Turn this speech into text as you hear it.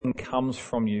comes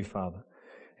from you, Father.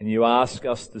 And you ask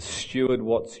us to steward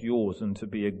what's yours and to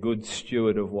be a good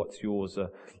steward of what's yours,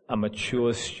 a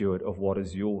mature steward of what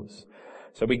is yours.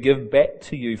 So we give back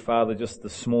to you, Father, just the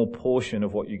small portion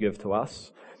of what you give to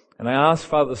us. And I ask,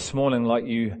 Father, this morning, like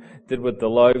you did with the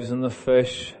loaves and the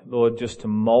fish, Lord, just to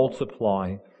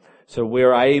multiply so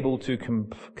we're able to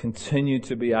continue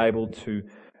to be able to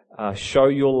show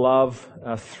your love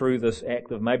through this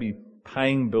act of maybe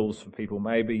paying bills for people,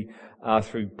 maybe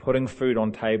through putting food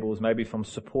on tables, maybe from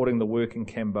supporting the work in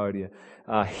Cambodia,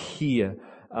 here,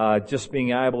 just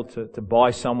being able to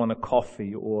buy someone a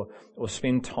coffee or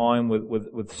spend time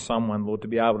with someone, Lord, to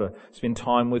be able to spend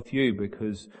time with you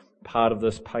because part of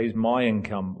this pays my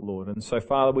income, Lord. And so,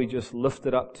 Father, we just lift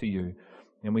it up to you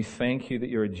and we thank you that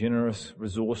you're a generous,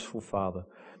 resourceful Father.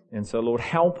 And so, Lord,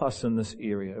 help us in this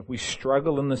area. If we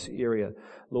struggle in this area,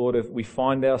 Lord, if we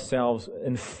find ourselves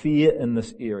in fear in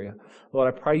this area,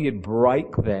 Lord, I pray you'd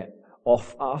break that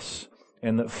off us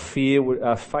and that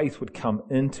faith would come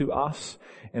into us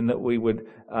and that we would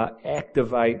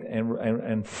activate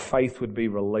and faith would be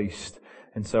released.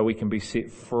 And so we can be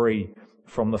set free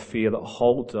from the fear that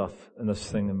holds us in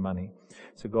this thing of money.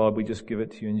 So, God, we just give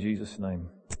it to you in Jesus' name.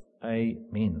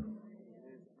 Amen.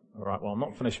 All right, well, I'm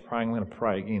not finished praying. I'm going to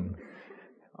pray again.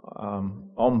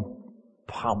 I'm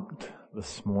pumped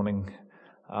this morning.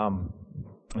 And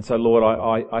so, Lord,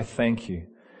 I thank you.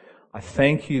 I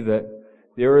thank you that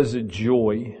there is a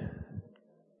joy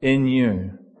in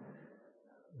you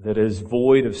that is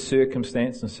void of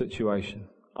circumstance and situation.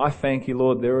 I thank you,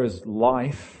 Lord, there is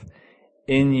life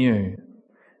in you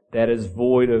that is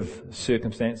void of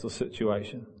circumstance or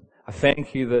situation. I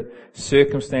thank you that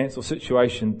circumstance or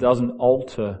situation doesn't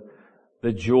alter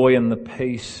the joy and the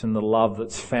peace and the love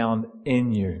that's found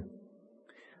in you.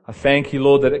 I thank you,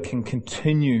 Lord, that it can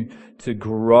continue to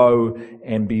grow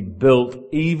and be built,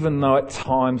 even though at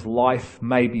times life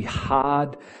may be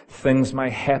hard, things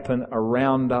may happen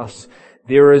around us.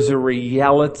 There is a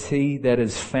reality that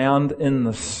is found in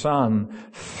the Son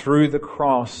through the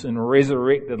cross and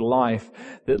resurrected life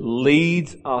that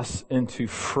leads us into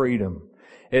freedom.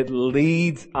 It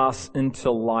leads us into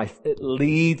life. It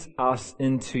leads us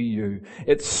into you.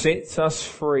 It sets us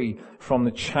free from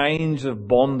the chains of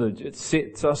bondage. It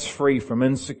sets us free from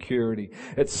insecurity.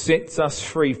 It sets us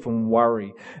free from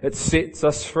worry. It sets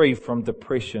us free from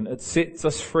depression. It sets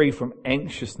us free from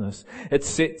anxiousness. It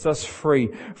sets us free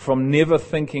from never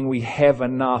thinking we have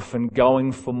enough and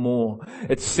going for more.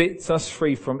 It sets us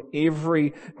free from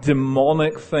every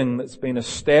demonic thing that's been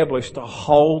established to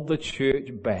hold the church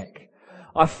back.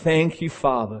 I thank you,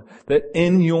 Father, that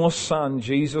in your Son,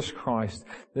 Jesus Christ,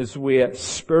 is where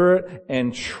spirit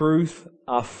and truth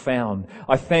are found.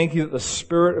 I thank you that the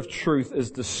Spirit of truth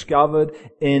is discovered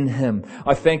in Him.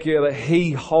 I thank you that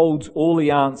He holds all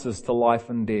the answers to life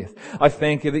and death. I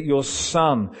thank you that your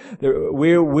Son,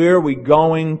 where are we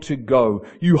going to go?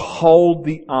 You hold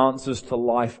the answers to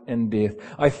life and death.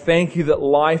 I thank you that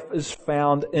life is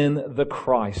found in the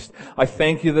Christ. I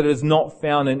thank you that it is not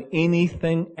found in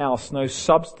anything else, no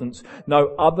substance,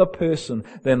 no other person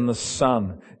than the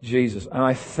Son, Jesus. And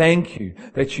I thank you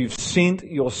that you've sent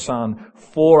your Son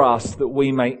for us that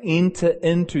we may enter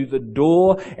into the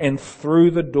door and through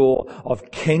the door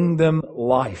of kingdom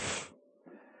life.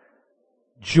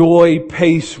 Joy,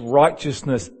 peace,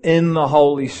 righteousness in the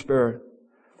Holy Spirit.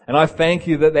 And I thank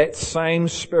you that that same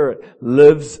Spirit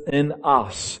lives in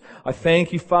us. I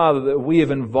thank you, Father, that we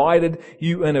have invited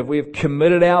you in. If we have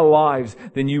committed our lives,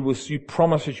 then you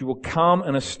promise that you will come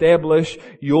and establish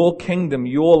your kingdom,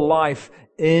 your life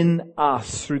in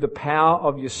us through the power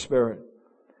of your Spirit.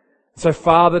 So,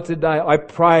 Father, today I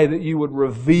pray that you would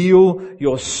reveal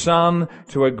your Son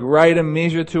to a greater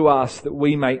measure to us, that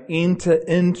we may enter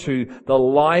into the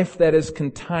life that is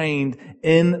contained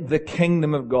in the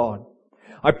kingdom of God.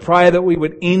 I pray that we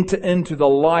would enter into the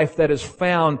life that is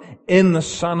found in the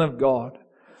Son of God.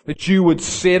 That you would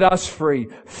set us free,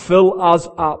 fill us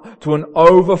up to an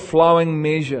overflowing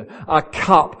measure, a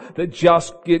cup that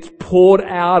just gets poured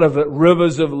out of it,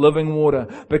 rivers of living water,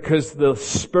 because the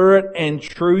Spirit and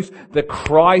truth, the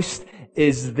Christ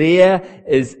is there,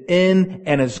 is in,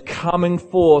 and is coming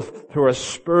forth through a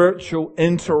spiritual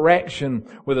interaction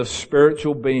with a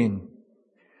spiritual being.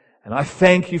 And I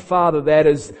thank you, Father, that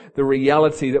is the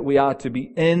reality that we are to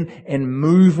be in and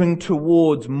moving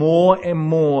towards more and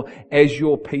more as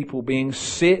your people, being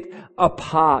set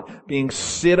apart,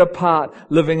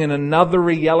 living in another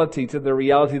reality to the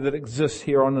reality that exists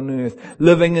here on earth,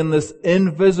 living in this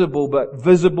invisible but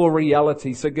visible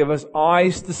reality. So give us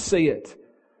eyes to see it.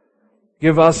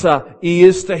 Give us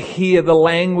ears to hear the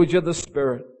language of the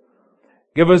Spirit.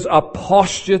 Give us a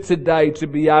posture today to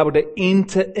be able to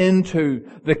enter into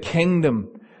the kingdom.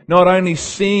 Not only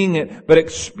seeing it, but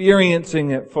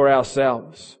experiencing it for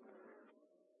ourselves.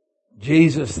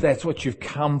 Jesus, that's what you've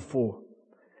come for.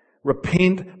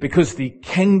 Repent because the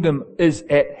kingdom is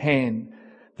at hand.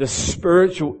 The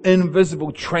spiritual,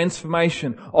 invisible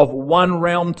transformation of one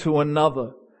realm to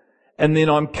another. And then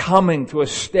I'm coming to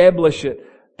establish it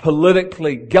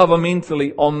politically,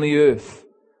 governmentally on the earth,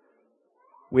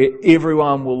 where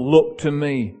everyone will look to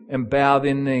me and bow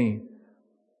their knee.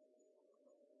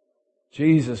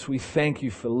 Jesus, we thank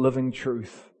you for living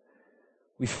truth.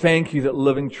 We thank you that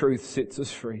living truth sets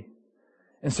us free.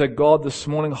 And so God, this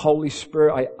morning, Holy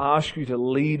Spirit, I ask you to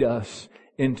lead us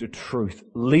into truth.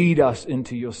 Lead us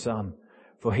into your Son.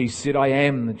 For He said, I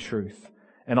am the truth,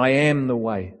 and I am the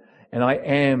way, and I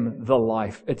am the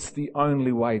life. It's the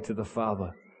only way to the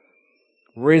Father.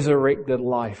 Resurrected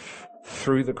life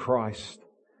through the Christ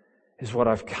is what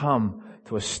I've come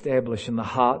to establish in the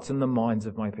hearts and the minds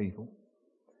of my people.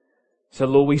 So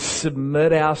Lord, we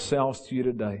submit ourselves to you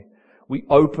today. We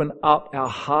open up our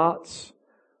hearts.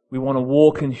 We want to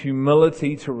walk in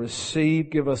humility to receive.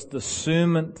 Give us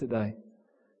discernment today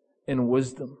in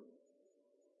wisdom.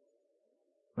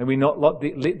 May we not let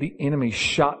the enemy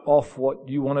shut off what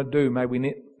you want to do. May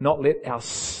we not let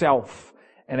ourself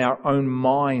and our own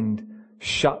mind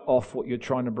shut off what you're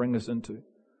trying to bring us into.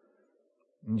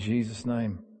 In Jesus'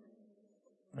 name.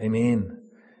 Amen.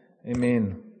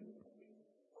 Amen.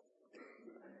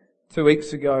 2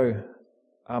 weeks ago,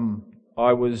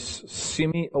 I was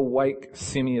semi-awake,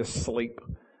 semi-asleep.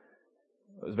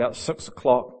 It was about 6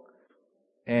 o'clock,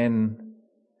 and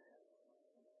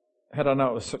how do I know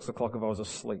it was 6 o'clock if I was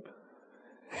asleep?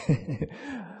 Because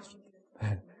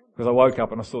I woke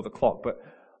up and I saw the clock, but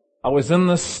I was in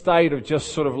this state of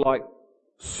just sort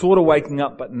of waking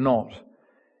up but not.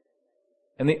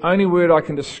 And the only word I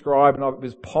can describe, and I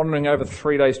was pondering over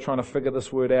 3 days trying to figure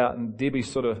this word out, and Debbie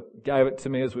sort of gave it to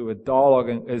me as we were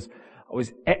dialoguing, is I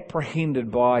was apprehended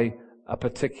by a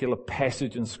particular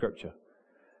passage in Scripture.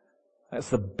 That's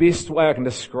the best way I can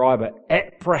describe it.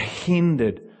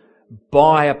 Apprehended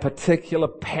by a particular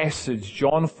passage,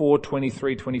 John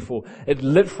 4:23-24. It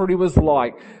literally was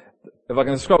like, if I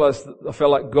can describe it, I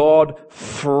felt like God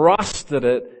thrusted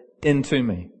it into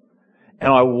me.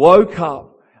 And I woke up,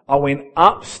 I went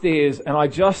upstairs, and I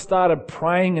just started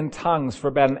praying in tongues for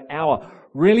about an hour.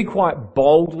 Really quite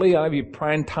boldly. I know you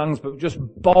pray in tongues, but just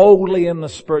boldly in the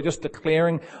Spirit, just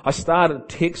declaring. I started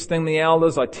texting the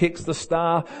elders. I text the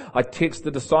staff. I text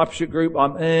the discipleship group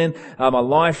I'm in, my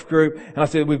life group. And I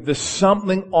said, there's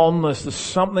something on this. There's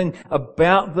something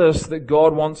about this that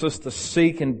God wants us to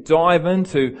seek and dive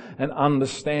into and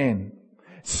understand.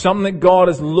 Something that God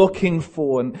is looking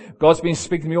for. And God's been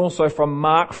speaking to me also from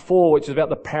Mark 4, which is about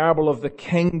the parable of the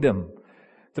kingdom.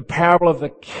 The parable of the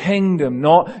kingdom,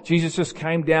 not Jesus just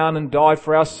came down and died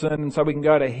for our sin and so we can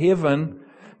go to heaven.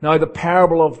 No, the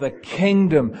parable of the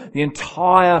kingdom, the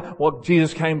entire what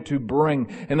Jesus came to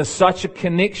bring. And there's such a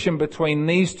connection between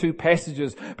these two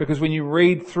passages, because when you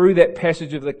read through that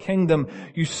passage of the kingdom,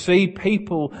 you see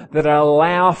people that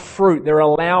allow fruit. They're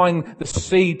allowing the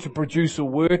seed to produce a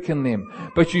work in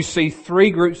them. But you see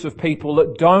three groups of people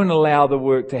that don't allow the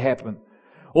work to happen.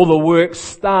 Or the work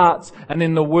starts and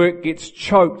then the work gets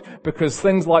choked because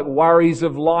things like worries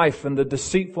of life and the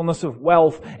deceitfulness of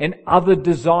wealth and other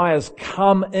desires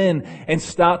come in and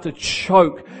start to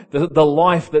choke the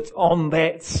life that's on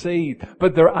that seed.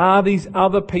 But there are these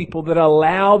other people that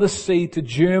allow the seed to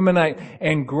germinate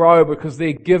and grow because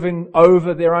they're giving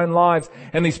over their own lives.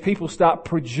 And these people start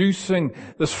producing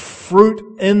this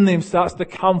fruit in them, starts to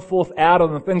come forth out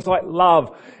of them. Things like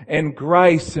love and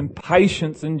grace and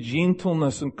patience and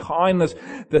gentleness and kindness,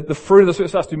 that the fruit of the Spirit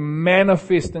starts to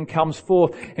manifest and comes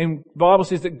forth. And the Bible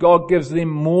says that God gives them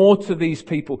more to these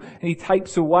people, and He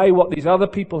takes away what these other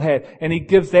people had, and He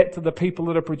gives that to the people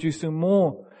that are producing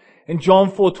more. And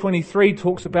John 4:23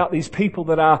 talks about these people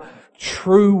that are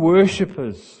true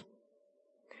worshippers.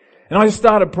 And I just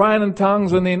started praying in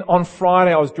tongues, and then on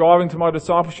Friday I was driving to my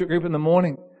discipleship group in the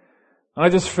morning. And I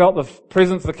just felt the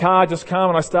presence of the car just come,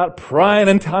 and I started praying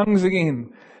in tongues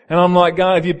again. And I'm like,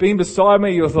 going, if you'd been beside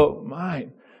me, you would have thought, mate,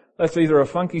 that's either a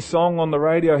funky song on the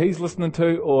radio he's listening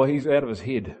to, or he's out of his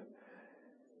head.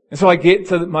 And so I get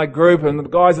to my group, and the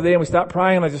guys are there, and we start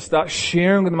praying, and I just start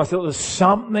sharing with them. I thought, there's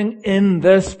something in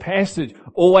this passage.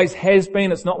 Always has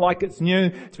been. It's not like it's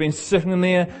new. It's been sitting in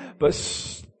there. But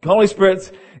Holy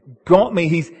Spirit's got me.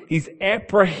 He's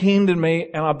apprehended me,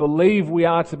 and I believe we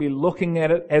are to be looking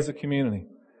at it as a community.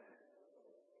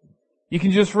 You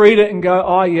can just read it and go,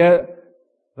 oh yeah,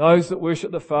 Those that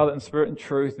worship the Father in spirit and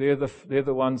truth, they're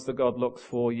the ones that God looks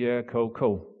for. Yeah,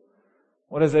 cool.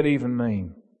 What does that even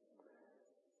mean?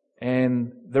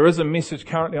 And there is a message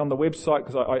currently on the website,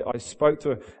 because I spoke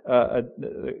to a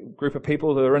group of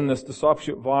people that are in this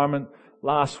discipleship environment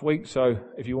last week. So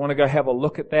if you want to go have a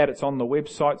look at that, it's on the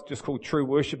website. It's just called True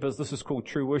Worshippers. This is called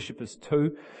True Worshippers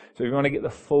 2. So if you want to get the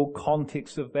full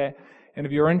context of that, and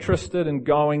if you're interested in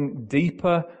going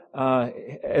deeper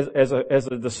as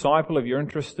a disciple, if you're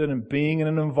interested in being in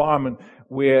an environment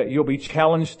where you'll be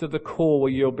challenged to the core,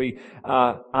 where you'll be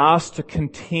asked to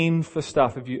contend for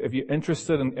stuff, if you're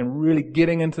interested in really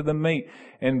getting into the meat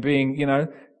and being,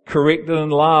 corrected in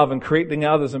love and correcting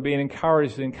others and being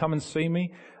encouraged, then come and see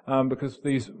me. Because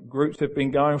these groups have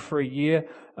been going for a year.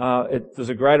 There's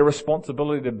a greater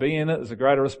responsibility to be in it. There's a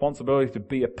greater responsibility to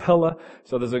be a pillar.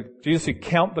 So Jesus said,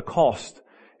 count the cost.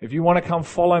 If you want to come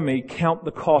follow me, count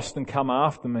the cost and come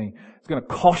after me. It's going to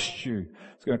cost you.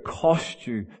 It's going to cost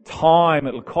you time.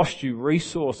 It'll cost you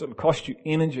resource. It'll cost you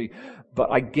energy.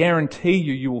 But I guarantee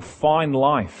you will find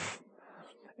life.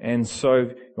 And so if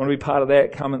you want to be part of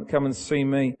that, come and see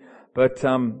me. But,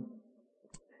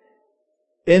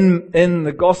 in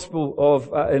the Gospel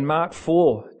of, in Mark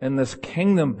 4, in this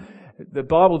kingdom, the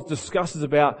Bible discusses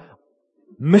about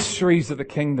mysteries of the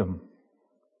kingdom.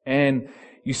 And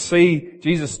you see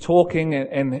Jesus talking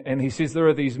and he says there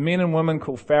are these men and women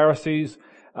called Pharisees,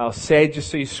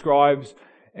 Sadducees, scribes.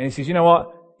 And he says, you know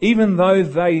what? Even though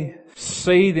they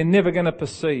see, they're never going to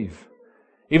perceive.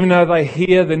 Even though they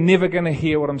hear, they're never going to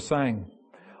hear what I'm saying.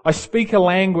 I speak a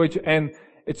language and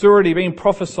it's already been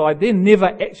prophesied. They're never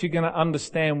actually going to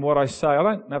understand what I say. I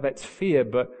don't know if that's fair,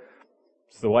 but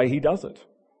it's the way he does it.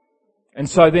 And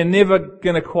so they're never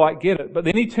going to quite get it. But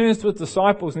then he turns to his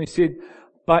disciples and he said,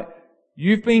 but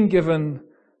you've been given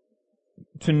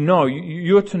to know.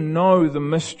 You're to know the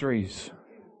mysteries.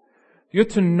 You're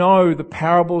to know the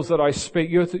parables that I speak.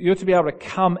 You're to be able to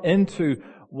come into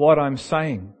what I'm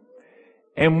saying.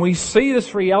 And we see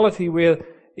this reality where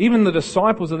even the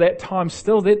disciples of that time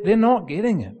still, they're not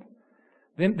getting it.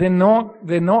 They're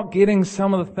not getting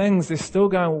some of the things. They're still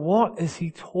going, what is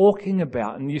he talking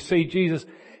about? And you see Jesus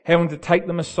having to take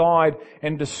them aside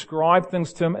and describe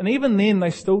things to them. And even then, they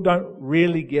still don't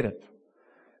really get it.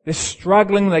 They're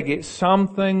struggling. They get some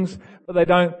things, but they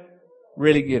don't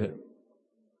really get it.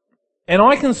 And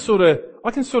I can sort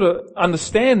of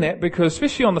understand that, because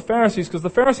especially on the Pharisees, because the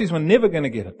Pharisees were never going to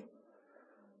get it.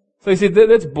 So he said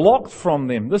that's blocked from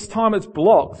them. This time it's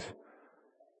blocked.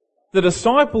 The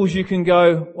disciples, you can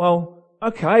go, well,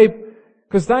 okay,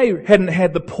 because they hadn't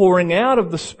had the pouring out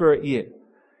of the Spirit yet.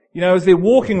 As they're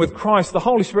walking with Christ, the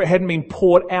Holy Spirit hadn't been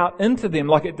poured out into them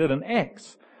like it did in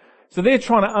Acts. So they're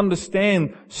trying to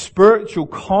understand spiritual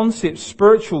concepts,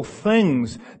 spiritual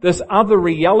things, this other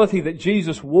reality that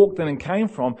Jesus walked in and came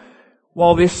from.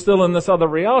 While they're still in this other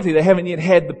reality, they haven't yet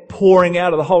had the pouring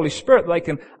out of the Holy Spirit. They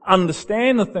can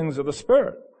understand the things of the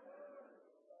Spirit.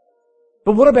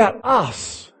 But what about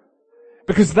us?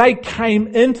 Because they came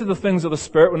into the things of the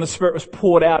Spirit when the Spirit was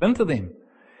poured out into them.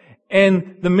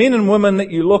 And the men and women that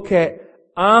you look at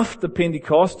after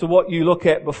Pentecost to what you look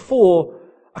at before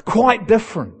are quite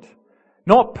different.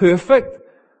 Not perfect,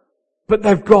 but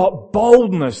they've got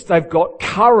boldness, they've got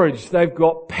courage, they've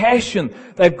got passion,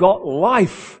 they've got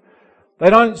life. They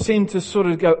don't seem to sort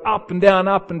of go up and down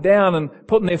and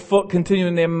putting their foot continuing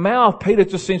in their mouth. Peter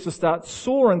just seems to start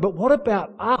soaring. But what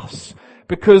about us?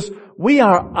 Because we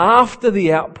are after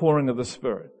the outpouring of the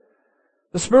Spirit.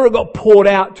 The Spirit got poured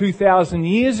out 2,000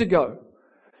 years ago.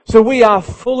 So we are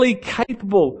fully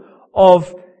capable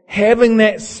of having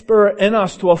that Spirit in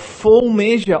us to a full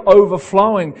measure,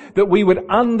 overflowing, that we would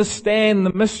understand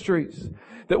the mysteries,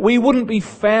 that we wouldn't be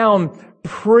found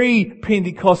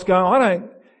pre-Pentecost going, I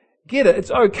don't get it,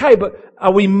 it's okay, but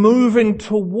are we moving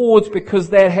towards, because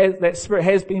that Spirit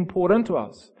has been poured into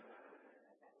us?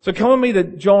 So come with me to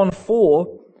John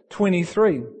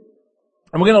 4:23.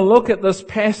 And we're going to look at this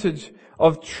passage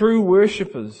of true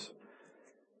worshippers.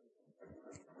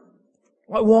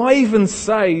 Why even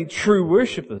say true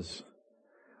worshippers?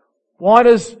 Why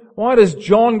does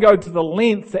John go to the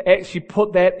length to actually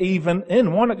put that even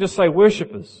in? Why not just say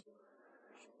worshippers?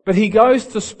 But he goes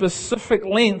to specific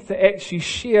length to actually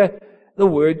share the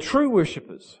word true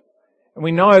worshippers. And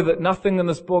we know that nothing in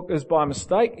this book is by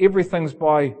mistake. Everything's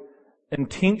by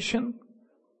intention.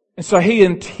 And so he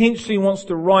intentionally wants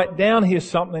to write down here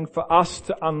something for us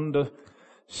to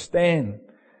understand.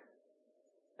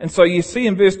 And so you see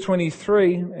in verse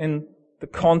 23, and the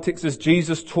context is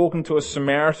Jesus talking to a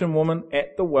Samaritan woman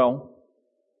at the well.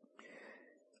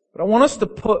 But I want us to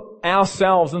put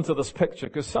ourselves into this picture,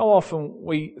 because so often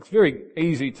it's very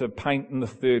easy to paint in the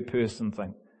third person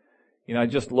thing.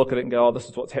 Just look at it and go, oh, this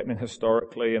is what's happening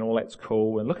historically and all that's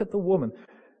cool. And look at the woman.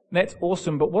 And that's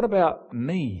awesome. But what about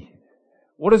me?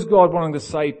 What is God wanting to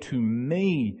say to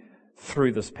me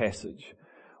through this passage?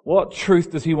 What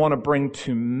truth does He want to bring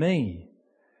to me?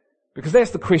 Because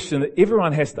that's the question that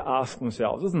everyone has to ask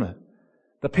themselves, isn't it?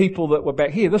 The people that were back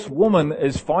here, this woman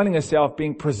is finding herself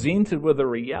being presented with a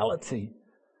reality.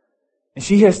 And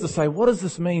she has to say, what does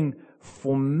this mean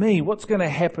for me? What's going to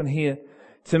happen here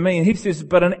to me? And He says,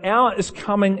 but an hour is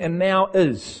coming and now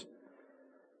is.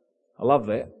 I love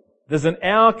that. There's an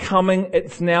hour coming,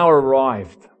 it's now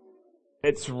arrived.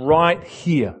 It's right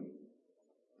here.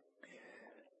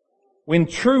 When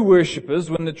the true worshippers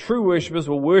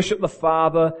will worship the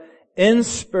Father in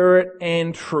spirit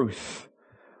and truth.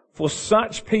 For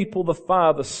such people the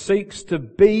Father seeks to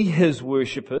be His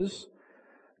worshippers.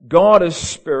 God is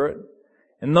spirit,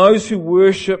 and those who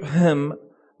worship Him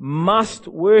must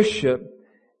worship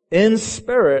in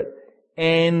spirit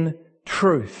and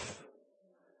truth.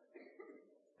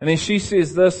 And then she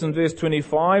says this in verse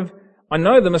 25, I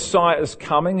know the Messiah is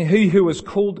coming, He who is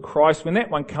called Christ. When that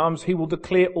one comes, He will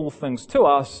declare all things to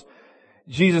us.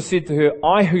 Jesus said to her,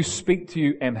 I who speak to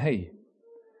you am He.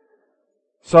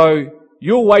 So,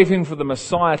 you're waiting for the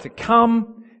Messiah to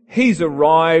come. He's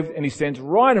arrived and He stands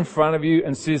right in front of you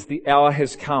and says the hour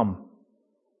has come.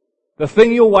 The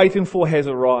thing you're waiting for has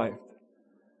arrived.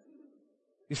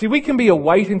 You see, we can be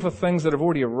awaiting for things that have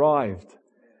already arrived.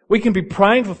 We can be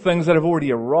praying for things that have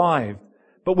already arrived,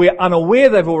 but we're unaware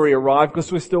they've already arrived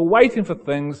because we're still waiting for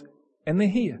things and they're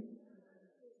here.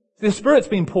 The Spirit's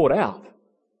been poured out.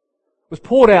 It was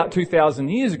poured out 2,000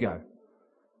 years ago.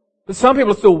 But some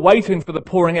people are still waiting for the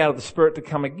pouring out of the Spirit to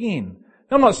come again.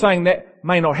 Now, I'm not saying that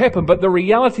may not happen, but the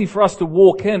reality for us to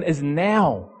walk in is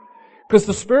now. Because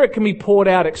the Spirit can be poured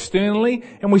out externally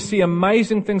and we see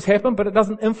amazing things happen, but it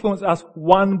doesn't influence us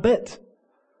one bit.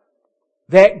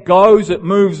 That goes, it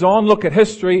moves on. Look at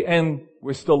history and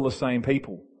we're still the same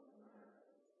people.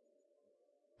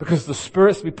 Because the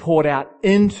Spirit's to be poured out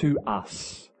into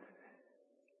us.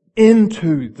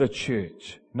 Into the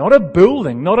church. Not a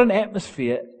building, not an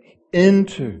atmosphere.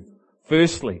 Into.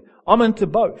 Firstly, I'm into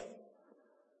both.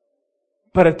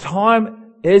 But a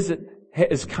time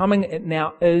is coming, it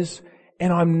now is,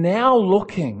 and I'm now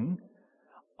looking,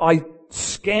 I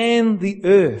scan the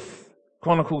earth,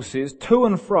 Chronicles says, to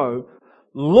and fro,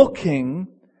 looking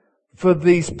for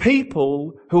these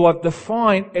people who I've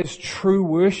defined as true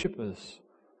worshippers.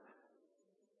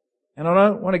 And I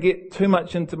don't want to get too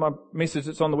much into my message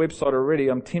that's on the website already,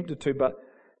 I'm tempted to, but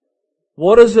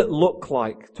what does it look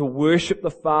like to worship the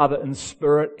Father in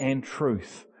spirit and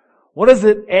truth? What does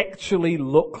it actually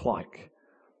look like?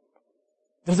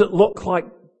 Does it look like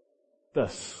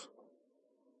this?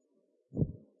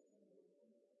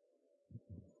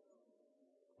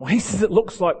 Well, he says it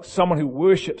looks like someone who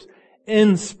worships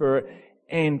in spirit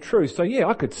and truth. So yeah,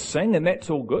 I could sing and that's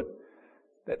all good.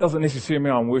 That doesn't necessarily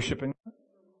mean I'm worshipping.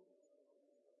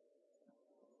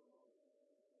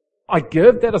 I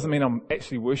give, that doesn't mean I'm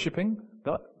actually worshipping.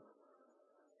 But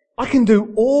I can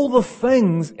do all the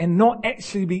things and not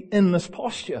actually be in this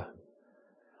posture.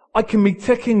 I can be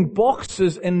ticking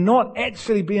boxes and not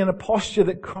actually be in a posture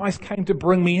that Christ came to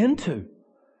bring me into.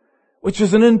 Which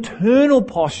is an internal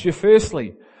posture,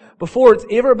 firstly. Before it's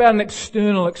ever about an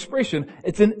external expression,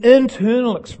 it's an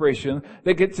internal expression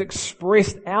that gets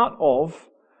expressed out of.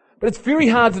 But it's very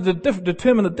hard to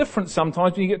determine the difference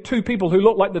sometimes when you get two people who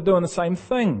look like they're doing the same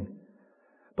thing.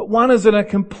 But one is in a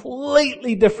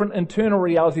completely different internal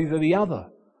reality to the other.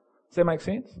 Does that make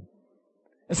sense?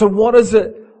 And so what does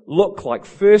it look like?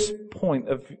 First point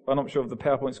I'm not sure if the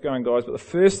PowerPoint's going, guys, but the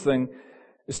first thing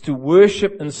is to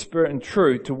worship in spirit and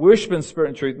truth. To worship in spirit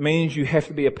and truth means you have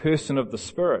to be a person of the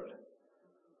Spirit.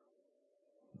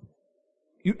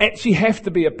 You actually have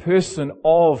to be a person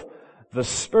of the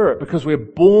Spirit because we're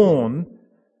born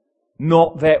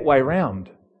not that way round.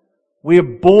 We're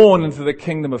born into the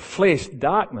kingdom of flesh,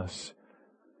 darkness.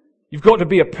 You've got to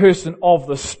be a person of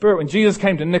the Spirit. When Jesus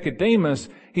came to Nicodemus,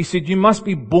 He said, you must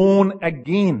be born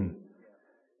again.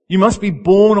 You must be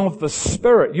born of the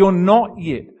Spirit. You're not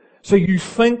yet. So you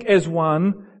think as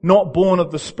one not born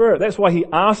of the Spirit. That's why He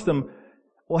asked him,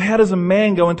 well, how does a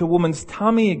man go into a woman's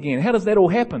tummy again? How does that all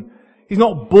happen? He's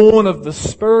not born of the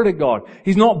Spirit of God.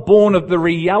 He's not born of the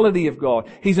reality of God.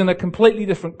 He's in a completely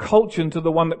different culture to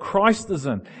the one that Christ is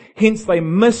in. Hence they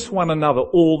miss one another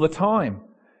all the time.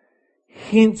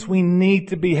 Hence we need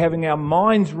to be having our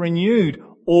minds renewed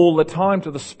all the time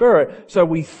to the Spirit so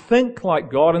we think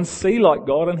like God and see like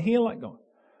God and hear like God.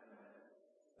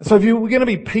 So if we're going to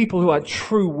be people who are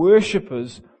true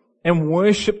worshippers and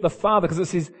worship the Father, because it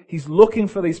says He's looking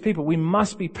for these people, we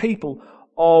must be people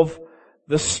of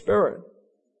the Spirit.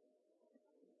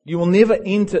 You will never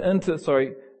enter into,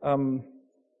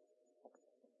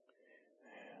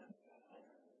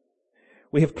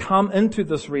 we have come into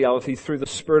this reality through the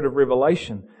Spirit of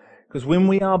revelation. Because when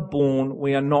we are born,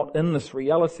 we are not in this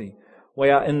reality. We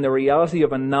are in the reality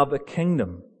of another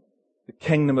kingdom, the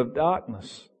kingdom of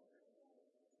darkness.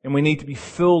 And we need to be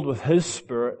filled with His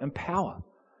Spirit and power.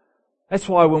 That's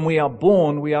why when we are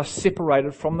born, we are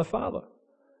separated from the Father.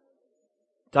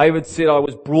 David said, I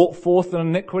was brought forth in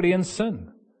iniquity and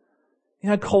sin. You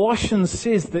know, Colossians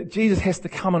says that Jesus has to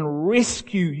come and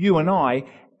rescue you and I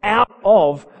out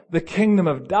of the kingdom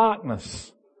of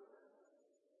darkness.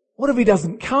 What if He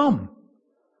doesn't come?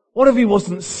 What if He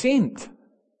wasn't sent?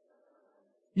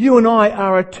 You and I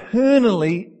are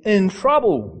eternally in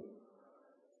trouble.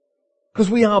 Because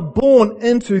we are born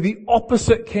into the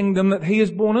opposite kingdom that He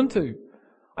is born into.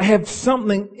 I have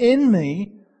something in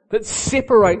me that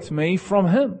separates me from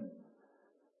Him.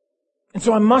 And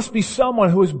so I must be someone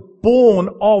who is born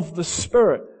of the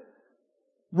Spirit.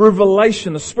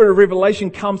 Revelation, the Spirit of revelation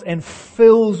comes and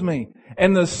fills me.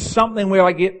 And there's something where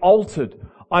I get altered.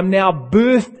 I'm now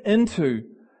birthed into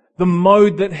the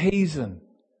mode that He's in.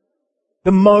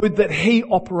 The mode that He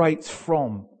operates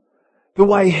from. The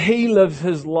way He lives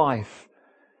His life.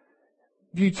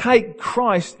 If you take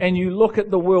Christ and you look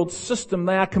at the world system,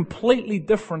 they are completely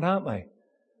different, aren't they?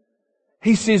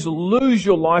 He says, lose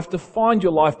your life to find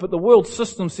your life. But the world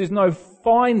system says, no,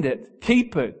 find it,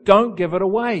 keep it, don't give it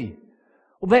away.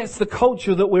 Well, that's the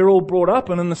culture that we're all brought up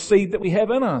in and the seed that we have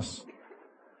in us.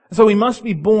 So we must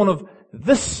be born of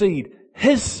this seed,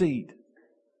 His seed.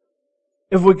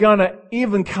 If we're going to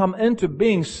even come into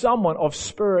being someone of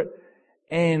spirit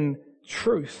and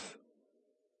truth.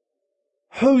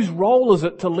 Whose role is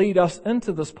it to lead us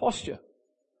into this posture?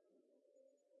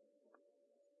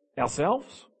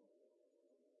 Ourselves?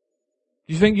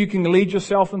 Do you think you can lead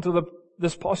yourself into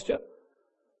this posture?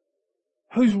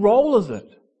 Whose role is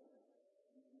it?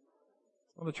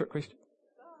 Not a trick question.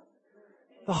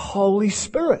 The Holy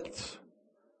Spirit.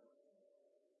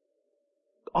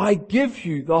 I give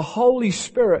you the Holy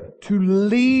Spirit to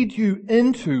lead you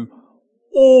into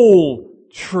all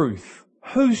truth.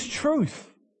 Whose truth?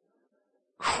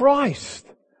 Christ.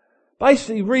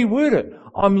 Basically, reword it.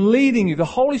 I'm leading you. The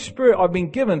Holy Spirit I've been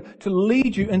given to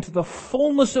lead you into the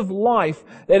fullness of life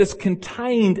that is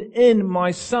contained in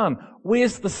my Son.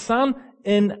 Where's the Son?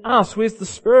 In us. Where's the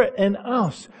Spirit? In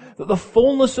us. That the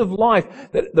fullness of life,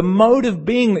 that the mode of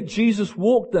being that Jesus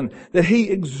walked in, that He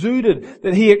exuded,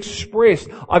 that He expressed.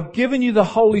 I've given you the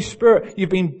Holy Spirit. You've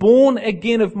been born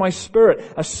again of my Spirit,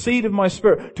 a seed of my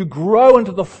Spirit, to grow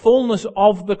into the fullness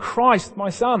of the Christ, my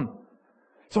Son.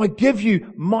 So I give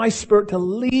you my Spirit to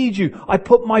lead you. I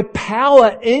put my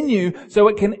power in you so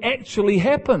it can actually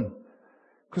happen.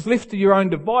 Because left to your own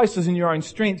devices and your own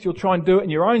strength, you'll try and do it in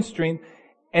your own strength,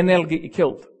 and that'll get you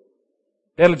killed.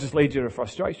 That'll just lead you to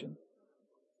frustration.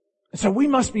 So we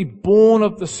must be born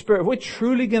of the Spirit. If we're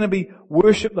truly going to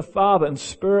worship the Father in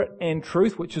spirit and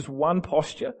truth, which is one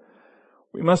posture,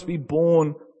 we must be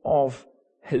born of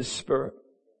His Spirit.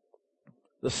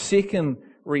 The second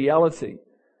reality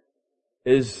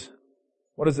is,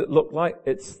 what does it look like?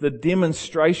 It's the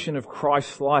demonstration of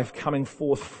Christ's life coming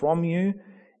forth from you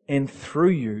and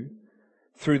through you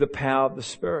through the power of the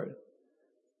Spirit.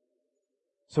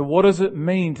 So what does it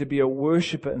mean to be a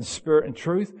worshipper in spirit and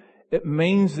truth? It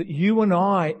means that you and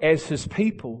I, as His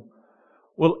people,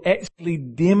 will actually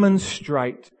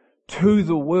demonstrate to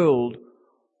the world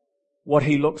what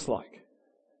He looks like,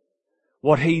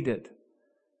 what He did.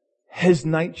 His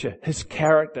nature, His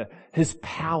character, His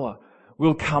power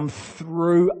will come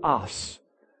through us.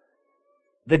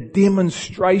 The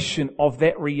demonstration of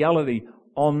that reality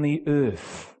on the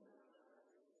earth.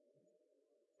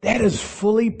 That is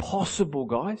fully possible,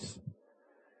 guys.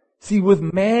 See, with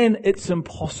man, it's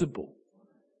impossible.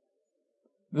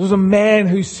 There was a man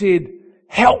who said,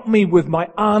 help me with my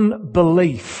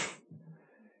unbelief.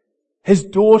 His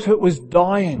daughter was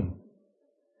dying.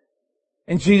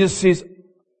 And Jesus says,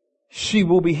 she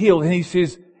will be healed. And he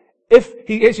says,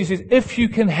 if you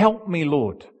can help me,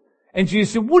 Lord. And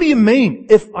Jesus said, what do you mean,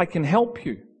 if I can help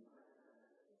you?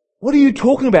 What are you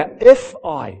talking about? If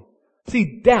I?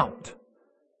 See, doubt.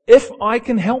 If I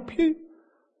can help you,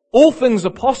 all things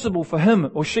are possible for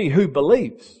him or she who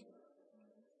believes.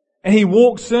 And he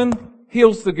walks in,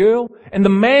 heals the girl, and the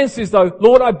man says though,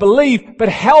 Lord, I believe, but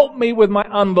help me with my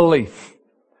unbelief.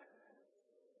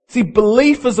 See,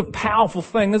 belief is a powerful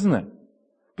thing, isn't it?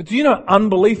 But do you know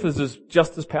unbelief is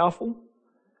just as powerful?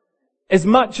 As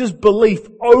much as belief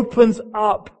opens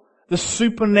up the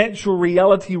supernatural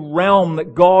reality realm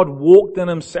that God walked in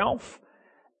Himself,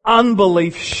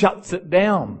 unbelief shuts it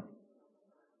down.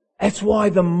 That's why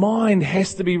the mind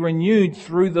has to be renewed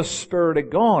through the Spirit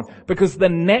of God, because the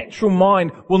natural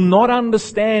mind will not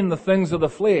understand the things of the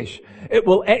flesh. It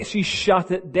will actually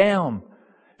shut it down.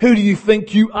 Who do you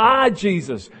think you are,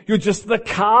 Jesus? You're just the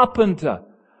carpenter.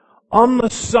 I'm the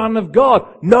Son of God.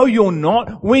 No, you're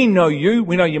not. We know you.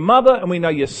 We know your mother and we know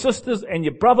your sisters and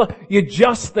your brother. You're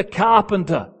just the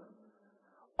carpenter.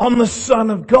 I'm the Son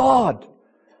of God.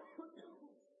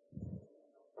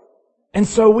 And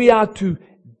so we are to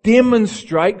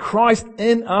demonstrate Christ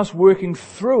in us, working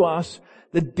through us,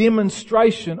 the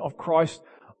demonstration of Christ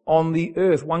on the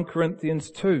earth. 1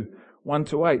 Corinthians 2,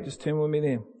 1-8. Just turn with me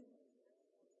there.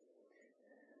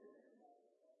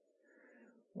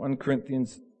 1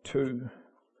 Corinthians 2,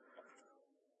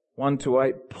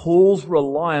 1-8. Paul's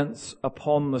reliance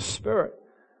upon the Spirit.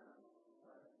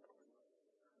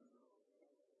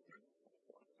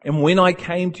 And when I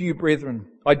came to you, brethren,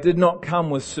 I did not come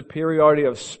with superiority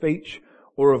of speech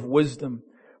or of wisdom,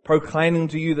 proclaiming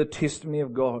to you the testimony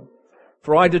of God.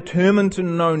 For I determined to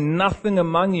know nothing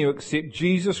among you except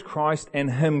Jesus Christ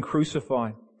and Him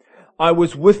crucified. I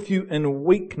was with you in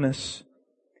weakness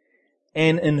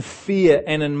and in fear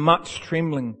and in much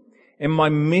trembling. And my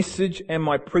message and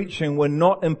my preaching were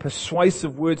not in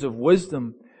persuasive words of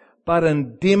wisdom, but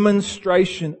in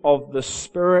demonstration of the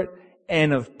Spirit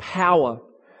and of power,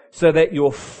 so that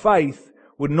your faith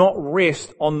would not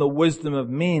rest on the wisdom of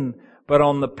men, but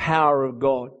on the power of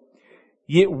God.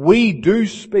 Yet we do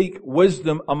speak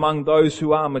wisdom among those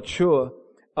who are mature,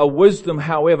 a wisdom,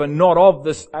 however, not of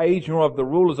this age, nor of the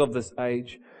rulers of this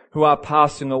age, who are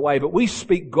passing away. But we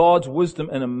speak God's wisdom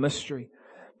in a mystery,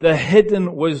 the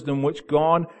hidden wisdom which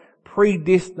God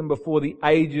predestined before the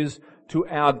ages to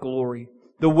our glory.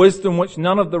 The wisdom which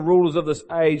none of the rulers of this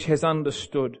age has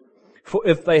understood. For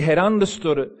if they had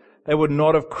understood it, they would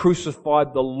not have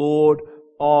crucified the Lord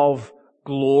of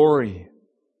glory.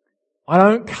 I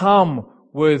don't come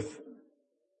with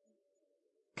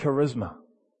charisma.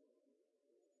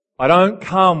 I don't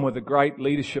come with a great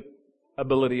leadership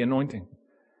ability anointing.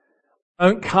 I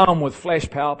don't come with flash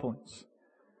PowerPoints.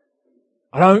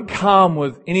 I don't come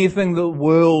with anything the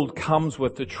world comes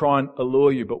with to try and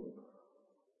allure you. But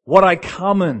what I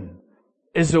come in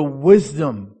is a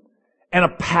wisdom and a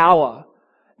power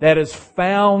that is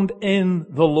found in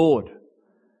the Lord.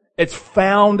 It's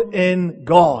found in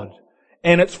God.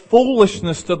 And it's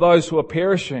foolishness to those who are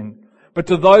perishing, but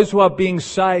to those who are being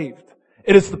saved,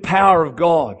 it is the power of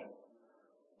God.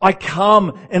 I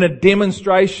come in a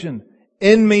demonstration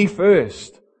in me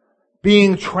first,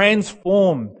 being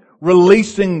transformed,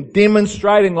 releasing,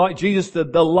 demonstrating like Jesus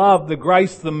did, the love, the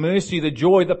grace, the mercy, the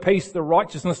joy, the peace, the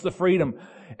righteousness, the freedom.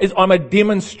 I'm a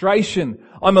demonstration.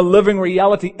 I'm a living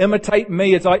reality. Imitate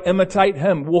me as I imitate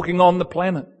Him walking on the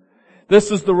planet. This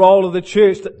is the role of the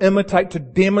church, to imitate, to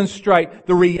demonstrate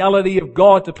the reality of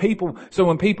God to people. So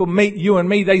when people meet you and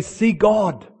me, they see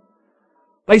God.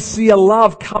 They see a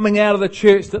love coming out of the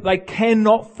church that they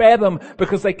cannot fathom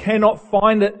because they cannot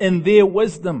find it in their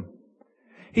wisdom.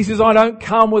 He says, I don't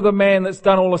come with a man that's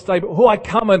done all this day, but who I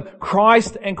come in,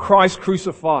 Christ and Christ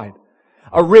crucified.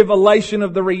 A revelation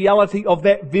of the reality of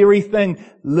that very thing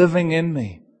living in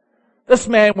me. This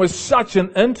man was such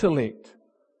an intellect.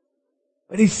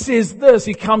 But he says this,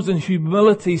 he comes in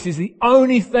humility. He says, the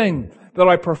only thing that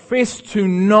I profess to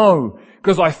know,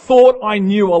 because I thought I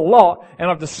knew a lot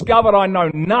and I've discovered I know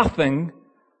nothing,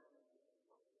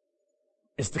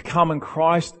 is to come in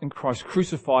Christ and Christ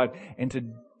crucified and to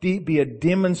be a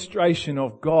demonstration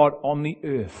of God on the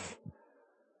earth.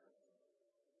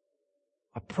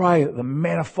 I pray that the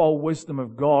manifold wisdom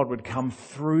of God would come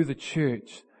through the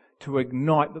church to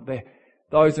ignite that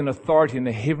those in authority in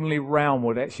the heavenly realm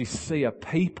would actually see a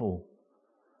people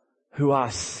who are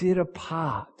set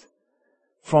apart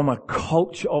from a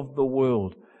culture of the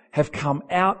world, have come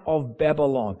out of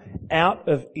Babylon, out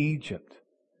of Egypt,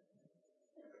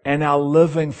 and are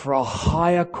living for a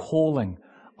higher calling,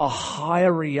 a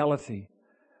higher reality.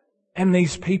 And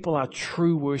these people are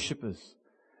true worshippers,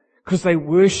 because they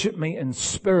worship me in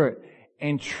spirit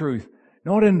and truth,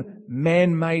 not in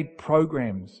man-made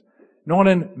programs, not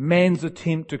in man's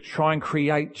attempt to try and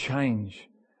create change,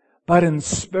 but in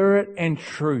spirit and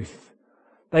truth.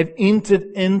 They've entered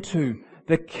into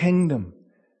the kingdom.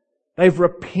 They've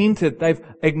repented. They've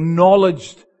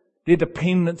acknowledged their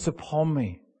dependence upon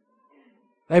me.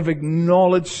 They've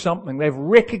acknowledged something. They've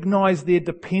recognized their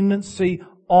dependency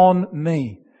on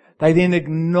me. They then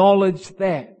acknowledge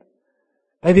that.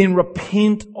 They then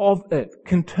repent of it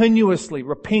continuously.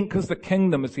 Repent because the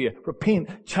kingdom is here.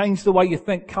 Repent. Change the way you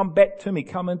think. Come back to me.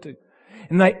 Come into.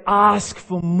 And they ask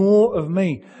for more of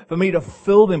me, for me to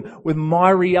fill them with my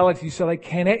reality so they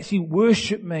can actually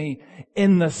worship me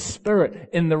in the Spirit,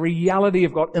 in the reality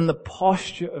of God, in the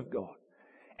posture of God.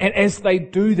 And as they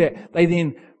do that, they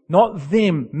then, not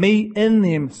them, me in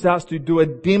them, starts to do a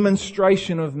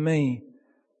demonstration of me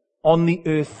on the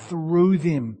earth through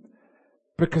them.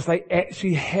 Because they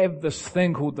actually have this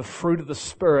thing called the fruit of the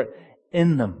Spirit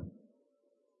in them.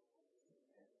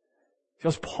 I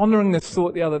was pondering this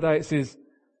thought the other day. It says,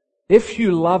 if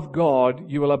you love God,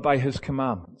 you will obey His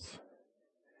commandments.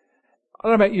 I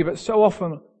don't know about you, but so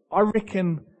often, I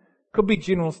reckon, could be a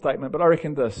general statement, but I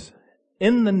reckon this.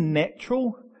 In the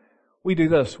natural, we do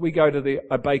this. We go to the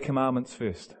obey commandments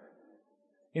first.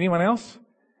 Anyone else?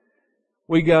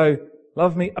 We go,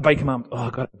 love me, obey commandments. Oh,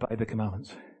 I've got to obey the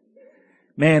commandments.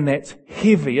 Man, that's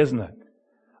heavy, isn't it?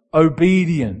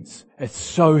 Obedience. It's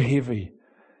so heavy.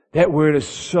 That word is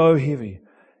so heavy.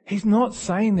 He's not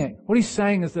saying that. What he's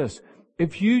saying is this.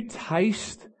 If you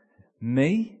taste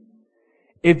me,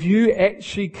 if you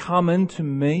actually come into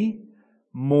me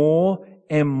more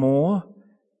and more,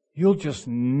 you'll just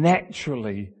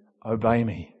naturally obey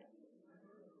me.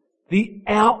 The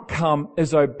outcome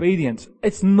is obedience.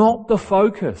 It's not the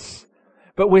focus.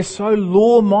 But we're so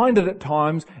law-minded at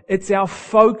times, it's our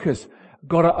focus.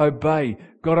 Gotta obey,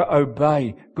 gotta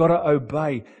obey, gotta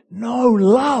obey. No,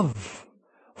 love.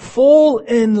 Fall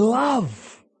in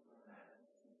love.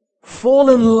 Fall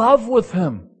in love with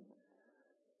Him.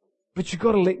 But you've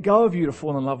got to let go of you to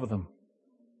fall in love with Him.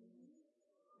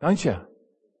 Don't you?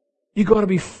 You've got to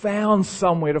be found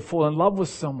somewhere to fall in love with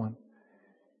someone.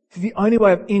 See, the only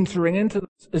way of entering into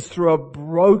this is through a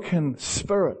broken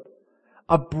spirit.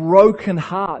 A broken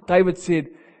heart. David said,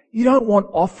 you don't want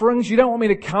offerings. You don't want me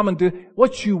to come and do.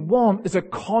 What you want is a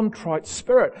contrite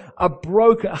spirit. A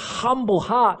broken, a humble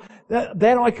heart.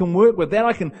 That I can work with. That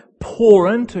I can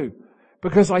pour into.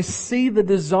 Because I see the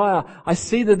desire. I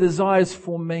see the desires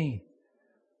for me.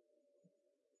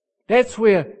 That's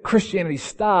where Christianity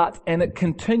starts and it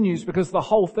continues because the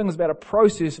whole thing is about a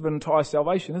process of an entire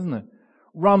salvation, isn't it?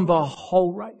 Run the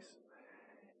whole race.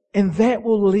 And that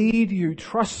will lead you,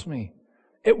 trust me,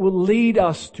 it will lead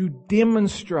us to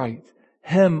demonstrate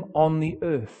Him on the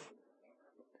earth.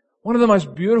 One of the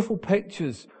most beautiful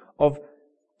pictures of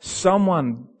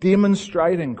someone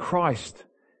demonstrating Christ,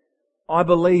 I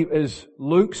believe, is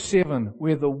Luke 7,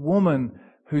 where the woman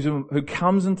who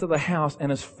comes into the house and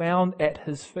is found at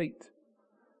His feet.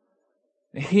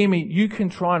 Now, hear me, you can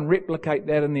try and replicate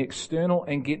that in the external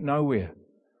and get nowhere.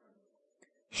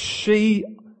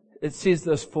 It says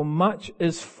this, for much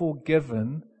is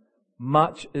forgiven,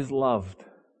 much is loved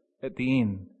at the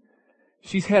end.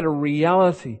 She's had a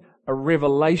reality, a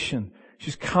revelation.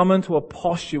 She's come into a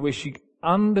posture where she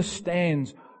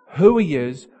understands who He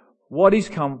is, what He's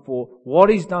come for, what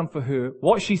He's done for her,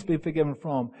 what she's been forgiven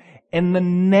from. And the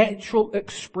natural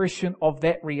expression of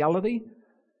that reality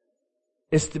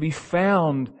is to be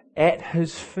found at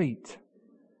His feet.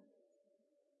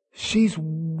 She's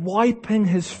wiping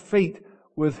His feet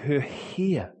with her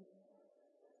hair.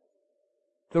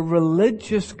 The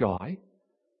religious guy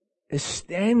is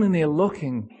standing there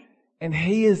looking, and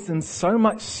he is in so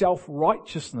much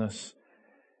self-righteousness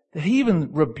that he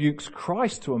even rebukes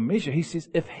Christ to a measure. He says,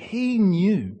 if he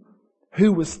knew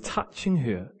who was touching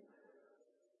her.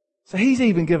 So he's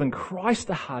even given Christ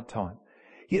a hard time.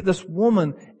 Yet this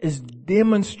woman is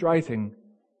demonstrating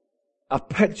a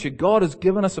picture. God has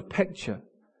given us a picture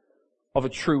of a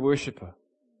true worshipper.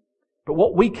 But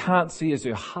what we can't see is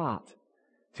her heart.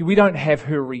 See, we don't have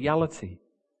her reality.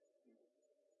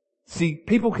 See,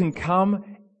 people can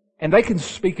come and they can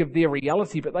speak of their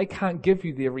reality, but they can't give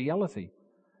you their reality.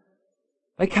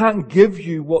 They can't give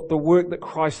you what the work that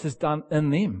Christ has done in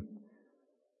them.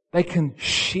 They can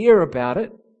share about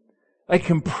it. They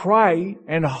can pray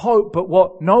and hope, but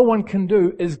what no one can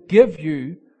do is give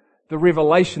you the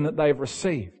revelation that they've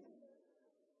received.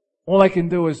 All they can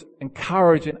do is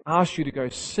encourage and ask you to go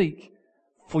seek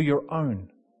for your own.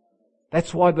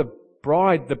 That's why the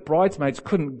bridesmaids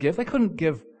couldn't give. They couldn't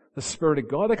give the Spirit of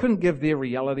God. They couldn't give their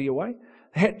reality away.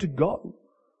 They had to go.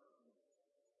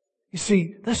 You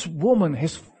see, this woman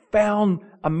has found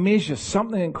a measure,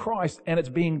 something in Christ, and it's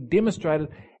being demonstrated.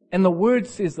 And the Word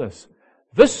says this.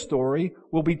 This story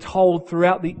will be told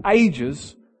throughout the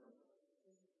ages.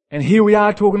 And here we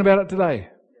are talking about it today.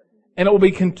 And it will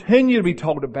be continued to be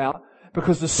told about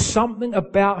because there's something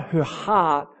about her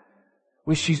heart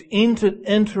where she's entered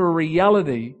into a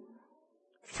reality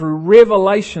through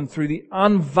revelation, through the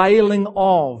unveiling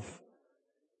of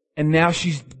And now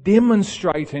she's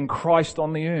demonstrating Christ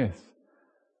on the earth.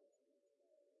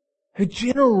 Her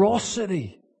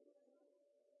generosity.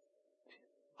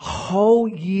 A whole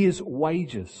year's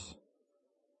wages.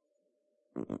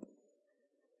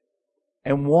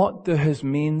 And what do his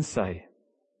men say?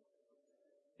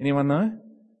 Anyone know?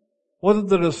 What did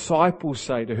the disciples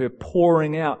say to her,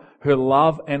 pouring out her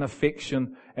love and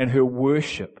affection and her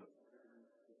worship?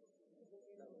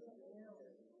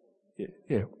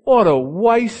 Yeah. What a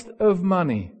waste of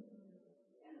money.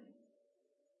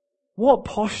 What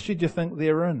posture do you think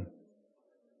they're in?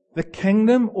 The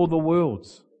kingdom or the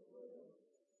world's?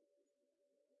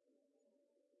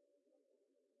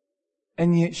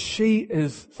 And yet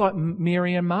it's like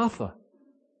Mary and Martha,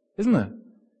 isn't it?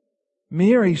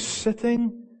 Mary's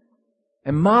sitting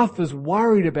and Martha's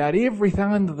worried about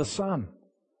everything under the sun,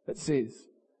 it says.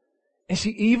 And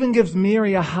she even gives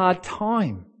Mary a hard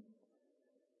time.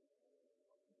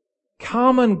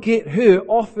 Come and get her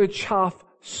off her chaff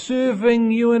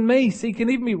serving you and me. So you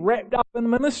can even be wrapped up in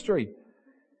ministry.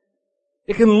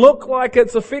 It can look like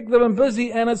it's effective and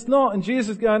busy and it's not. And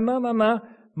Jesus is going, no.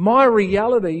 My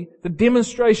reality, the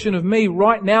demonstration of me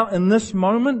right now in this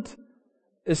moment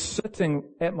is sitting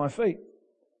at my feet.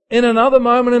 In another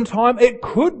moment in time, it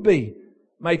could be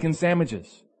making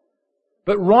sandwiches.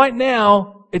 But right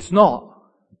now, it's not.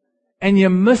 And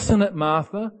you're missing it,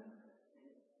 Martha.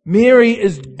 Mary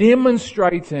is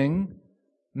demonstrating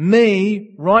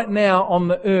me right now on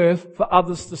the earth for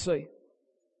others to see.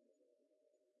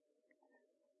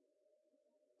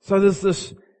 So there's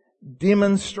this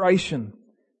demonstration.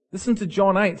 Listen to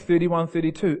John 8, 31,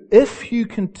 32. If you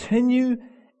continue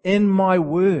in my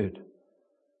word.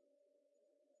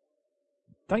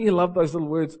 Don't you love those little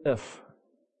words, if?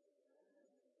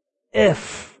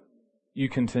 If you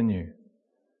continue.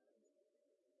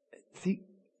 See,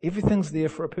 everything's there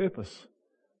for a purpose.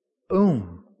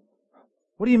 Boom.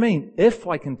 What do you mean, if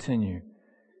I continue?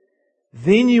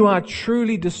 Then you are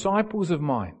truly disciples of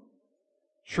mine.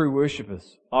 True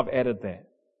worshippers. I've added that.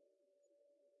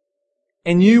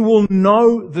 And you will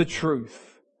know the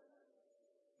truth.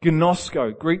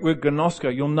 Gnosko, Greek word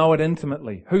gnosko, you'll know it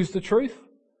intimately. Who's the truth?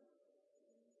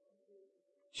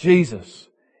 Jesus.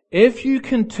 If you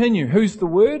continue, who's the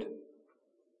word?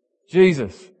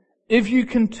 Jesus. If you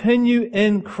continue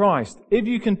in Christ, then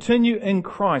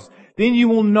you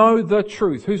will know the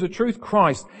truth. Who's the truth?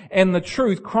 Christ. And the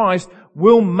truth, Christ,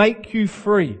 will make you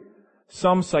free.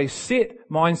 Some say set,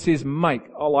 mine says make.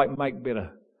 I like make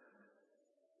better.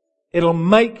 It'll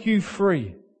make you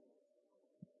free.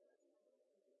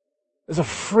 There's a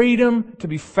freedom to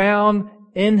be found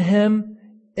in Him,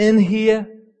 in here.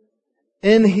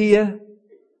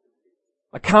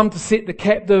 I come to set the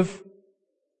captive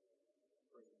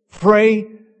free.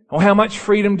 Oh, how much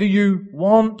freedom do you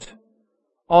want?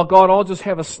 Oh God, I'll just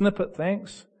have a snippet,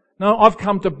 thanks. No, I've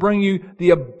come to bring you the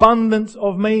abundance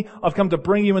of me. I've come to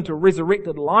bring you into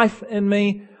resurrected life in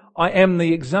me. I am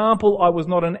the example. I was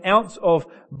not an ounce of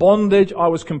bondage. I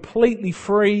was completely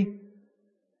free.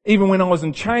 Even when I was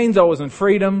in chains, I was in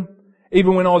freedom.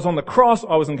 Even when I was on the cross,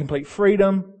 I was in complete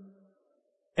freedom.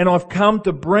 And I've come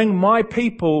to bring my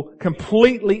people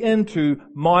completely into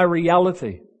my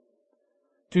reality.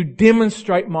 To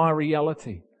demonstrate my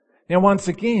reality. Now once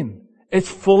again, it's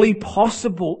fully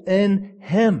possible in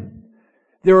Him.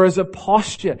 There is a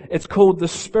posture. It's called the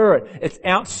Spirit. It's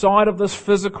outside of this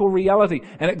physical reality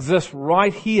and it exists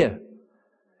right here.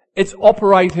 It's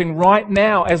operating right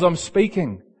now as I'm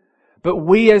speaking. But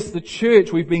we as the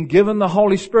church, we've been given the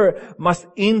Holy Spirit, must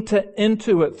enter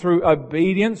into it through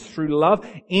obedience, through love,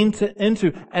 enter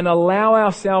into and allow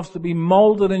ourselves to be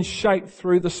molded and shaped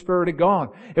through the Spirit of God.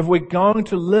 If we're going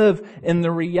to live in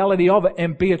the reality of it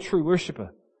and be a true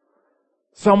worshipper.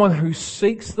 Someone who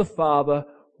seeks the Father,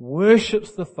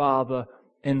 worships the Father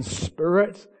in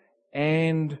spirit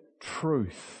and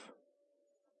truth.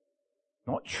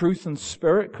 Not truth and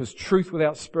spirit, because truth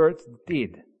without spirit's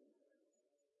dead.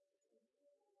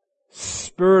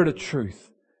 Spirit of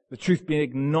truth. The truth being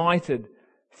ignited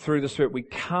through the Spirit. We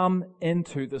come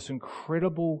into this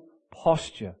incredible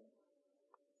posture.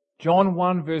 John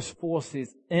 1 verse 4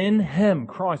 says, in Him,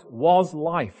 Christ, was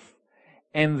life,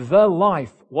 and the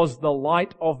life was the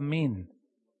light of men.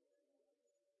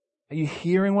 Are you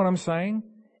hearing what I'm saying?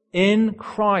 In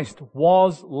Christ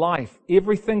was life.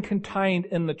 Everything contained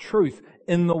in the truth,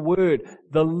 in the Word,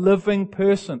 the living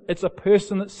person. It's a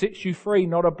person that sets you free,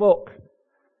 not a book.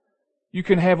 You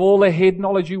can have all the head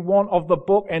knowledge you want of the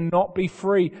book and not be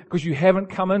free because you haven't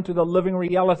come into the living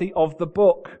reality of the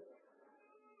book.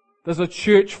 There's a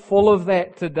church full of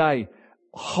that today.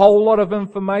 a whole lot of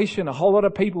information, a whole lot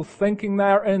of people thinking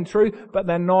they're in truth, but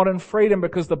they're not in freedom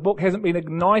because the book hasn't been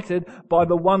ignited by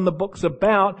the one the book's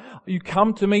about. You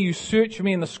come to me, you search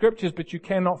me in the scriptures, but you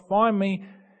cannot find me.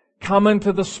 Come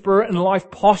into the spirit and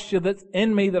life posture that's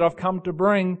in me that I've come to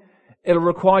bring. It'll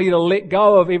require you to let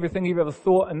go of everything you've ever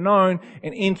thought and known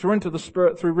and enter into the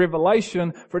Spirit through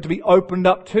revelation for it to be opened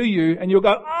up to you. And you'll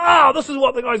go, this is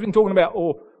what the guy's been talking about,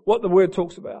 or what the Word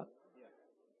talks about.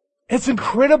 It's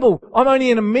incredible. I'm only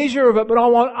in a measure of it, but I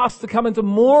want us to come into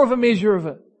more of a measure of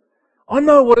it. I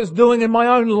know what it's doing in my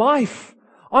own life.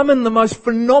 I'm in the most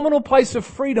phenomenal place of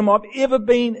freedom I've ever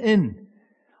been in.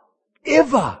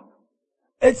 Ever.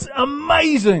 It's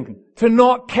amazing to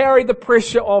not carry the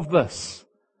pressure of this.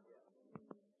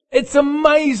 It's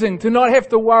amazing to not have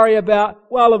to worry about,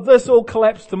 well, if this all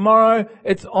collapsed tomorrow,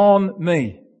 it's on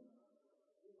me.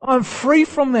 I'm free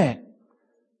from that.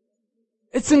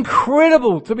 It's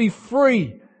incredible to be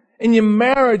free in your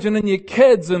marriage and in your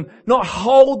kids and not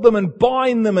hold them and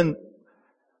bind them and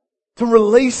to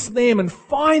release them and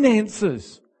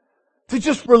finances. To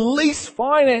just release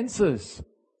finances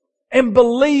and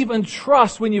believe and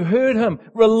trust when you've heard Him.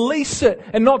 Release it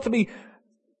and not to be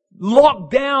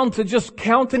locked down to just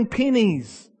counting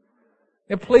pennies.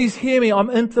 Now please hear me, I'm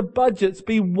into budgets.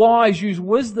 Be wise, use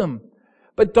wisdom.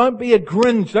 But don't be a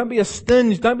Grinch, don't be a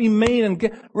stinge, don't be mean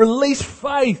and release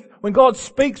faith. When God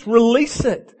speaks, release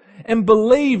it. And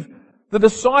believe. The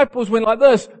disciples went like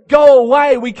this, go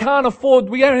away, we don't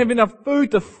have enough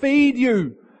food to feed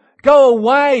you. Go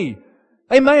away.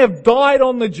 They may have died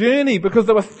on the journey because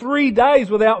there were 3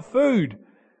 days without food.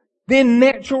 Their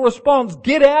natural response,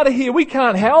 get out of here, we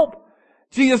can't help.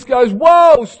 Jesus goes,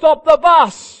 whoa, stop the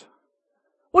bus.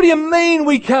 What do you mean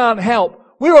we can't help?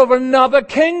 We're of another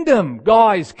kingdom,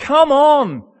 guys, come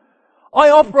on.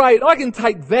 I can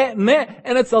take that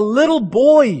and it's a little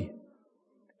boy.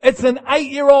 It's an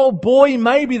 8-year-old boy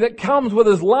maybe that comes with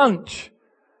his lunch.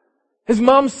 His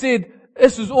mum said,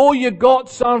 this is all you got,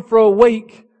 son, for a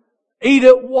week. Eat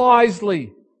it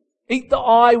wisely. Eat the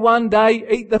eye one day,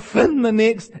 eat the fin the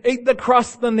next, eat the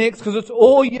crust the next, because it's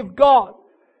all you've got.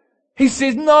 He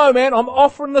says, no man, I'm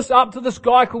offering this up to this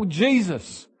guy called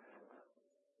Jesus.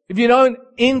 If you don't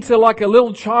enter like a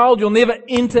little child, you'll never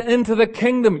enter into the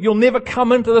kingdom. You'll never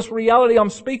come into this reality I'm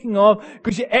speaking of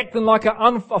because you're acting like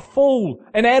a fool,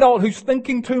 an adult who's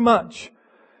thinking too much.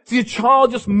 So your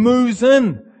child just moves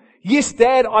in. Yes,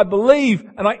 Dad, I believe,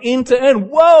 and I enter in.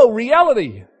 Whoa,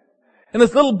 reality. And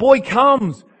this little boy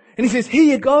comes and he says, here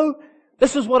you go.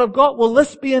 This is what I've got. Will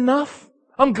this be enough?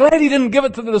 I'm glad he didn't give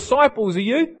it to the disciples, are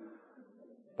you?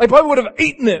 They probably would have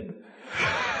eaten it.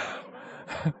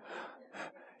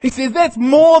 He says, that's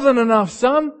more than enough,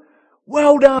 son.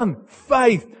 Well done.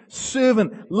 Faith,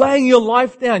 servant, laying your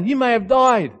life down. You may have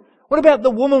died. What about the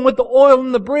woman with the oil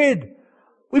and the bread?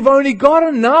 We've only got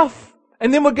enough.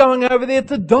 And then we're going over there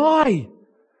to die.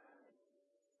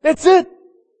 That's it.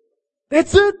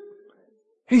 That's it.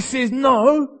 He says,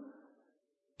 no.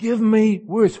 Give me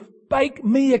worse. Bake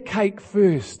me a cake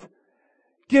first.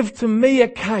 Give to me a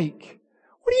cake.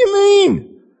 What do you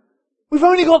mean? We've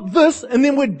only got this and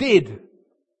then we're dead.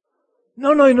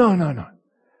 No.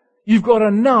 You've got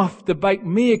enough to bake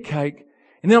me a cake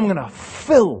and then I'm going to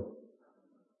fill.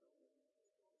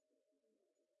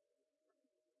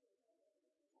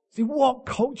 See, what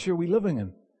culture are we living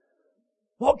in?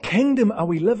 What kingdom are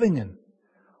we living in?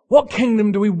 What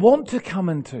kingdom do we want to come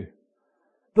into?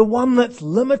 The one that's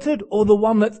limited or the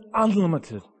one that's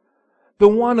unlimited? The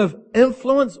one of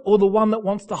influence or the one that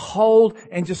wants to hold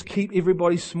and just keep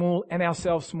everybody small and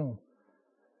ourselves small?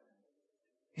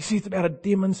 You see, it's about a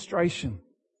demonstration.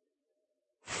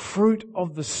 Fruit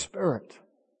of the Spirit.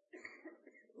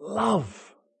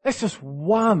 Love. That's just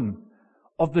one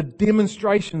of the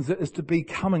demonstrations that is to be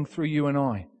coming through you and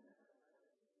I.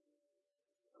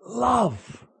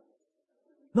 Love.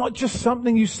 Not just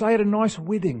something you say at a nice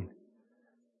wedding.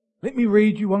 Let me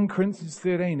read you 1 Corinthians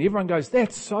 13. Everyone goes,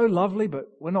 that's so lovely,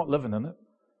 but we're not living in it.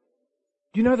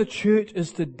 Do you know the church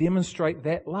is to demonstrate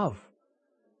that love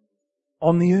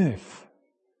on the earth?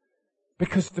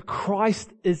 Because the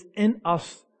Christ is in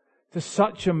us to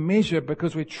such a measure,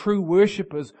 because we're true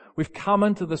worshippers, we've come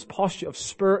into this posture of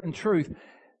spirit and truth,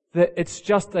 that it's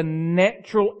just a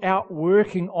natural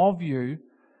outworking of you.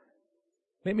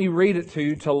 Let me read it to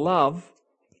you, to love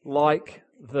like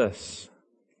this.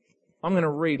 I'm going to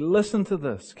read. Listen to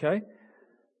this, okay?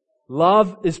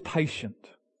 Love is patient.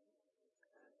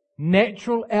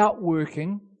 Natural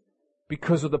outworking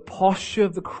because of the posture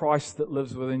of the Christ that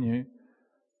lives within you.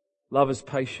 Love is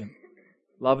patient.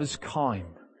 Love is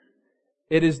kind.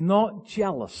 It is not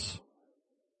jealous.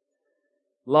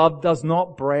 Love does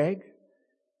not brag.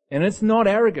 And it's not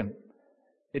arrogant.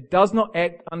 It does not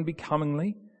act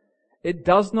unbecomingly. It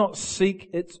does not seek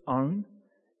its own.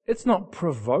 It's not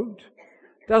provoked.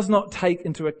 Does not take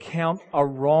into account a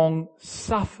wrong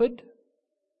suffered.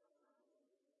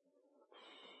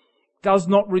 Does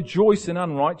not rejoice in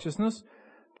unrighteousness,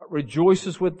 but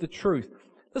rejoices with the truth.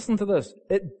 Listen to this.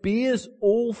 It bears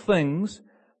all things,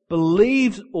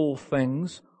 believes all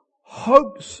things,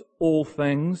 hopes all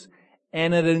things,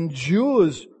 and it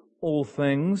endures all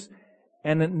things,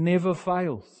 and it never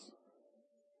fails.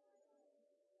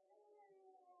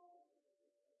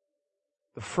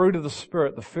 The fruit of the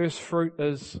Spirit, the first fruit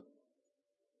is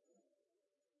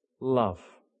love.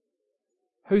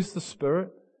 Who's the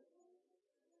Spirit?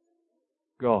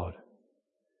 God.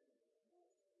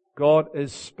 God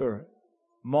is Spirit.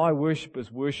 My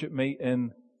worshippers worship me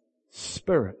in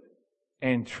spirit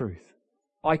and truth.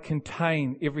 I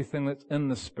contain everything that's in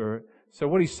the Spirit. So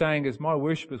what he's saying is, my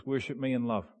worshippers worship me in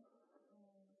love.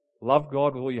 Love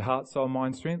God with all your heart, soul,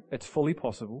 mind, strength. It's fully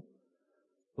possible.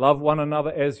 Love one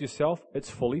another as yourself. It's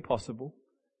fully possible.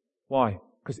 Why?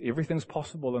 Because everything's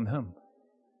possible in Him.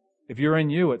 If you're in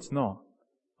you, it's not.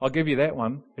 I'll give you that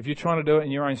one. If you're trying to do it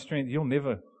in your own strength, you'll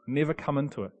never come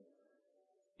into it.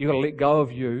 You've got to let go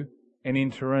of you and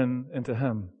enter into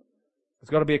Him.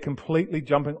 It's got to be a completely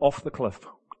jumping off the cliff.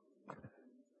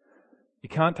 You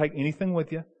can't take anything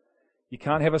with you. You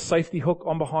can't have a safety hook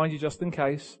on behind you just in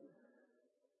case.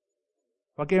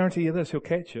 I guarantee you this, He'll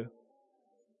catch you.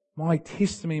 My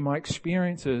testimony, my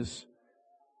experience is,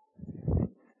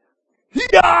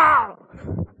 yeah!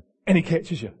 And He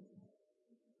catches you.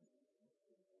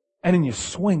 And then you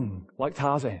swing like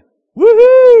Tarzan.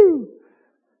 Woohoo!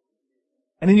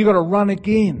 And then you've got to run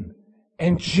again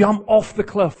and jump off the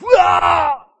cliff.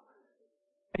 Ah!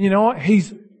 And you know what?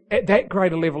 He's at that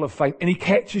greater level of faith and He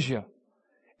catches you.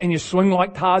 And you swing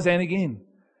like Tarzan again.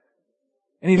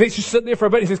 And He lets you sit there for a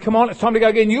bit. He says, come on, it's time to go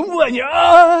again.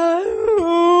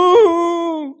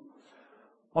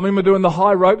 I remember doing the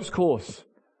high ropes course.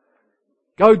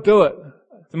 Go do it.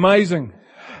 It's amazing.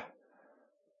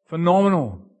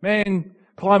 Phenomenal. Man,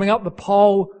 climbing up the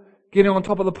pole, getting on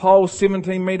top of the pole,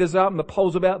 17 meters up, and the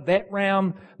pole's about that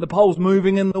round. The pole's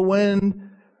moving in the wind.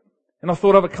 And I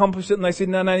thought I've accomplished it, and they said,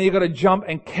 no, you've got to jump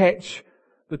and catch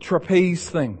the trapeze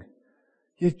thing.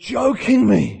 You're joking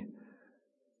me.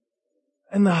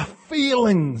 And the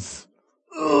feelings.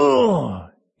 Ugh.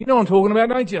 You know what I'm talking about,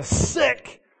 don't you?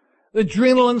 Sick. The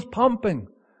adrenaline's pumping.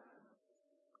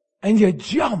 And you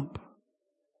jump.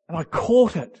 And I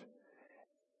caught it.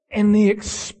 And the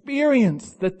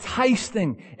experience, the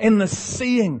tasting and the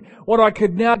seeing, what I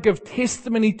could now give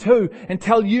testimony to and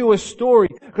tell you a story,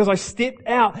 because I stepped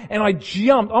out and I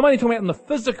jumped. I'm only talking about in the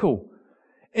physical.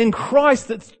 In Christ,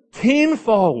 it's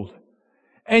tenfold.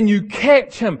 And you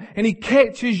catch Him and He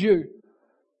catches you.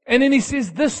 And then He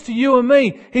says this to you and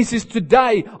me. He says,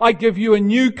 today I give you a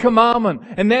new commandment,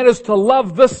 and that is to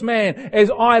love this man as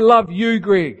I love you,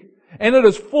 Greg. And it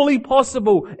is fully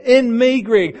possible in me,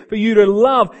 Greg, for you to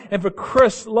love, and for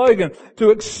Chris Logan to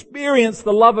experience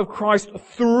the love of Christ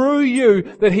through you,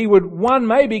 that he would, 1,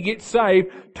 maybe get saved,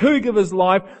 2, give his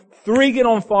life, 3, get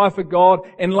on fire for God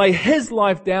and lay his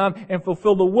life down and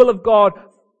fulfill the will of God,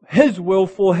 His will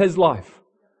for his life.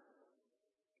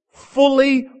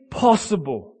 Fully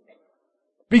possible.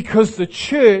 Because the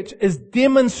church is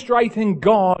demonstrating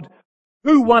God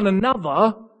through one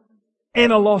another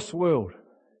and a lost world.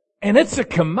 And it's a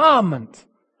commandment.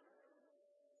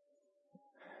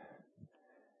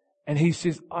 And He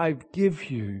says, I give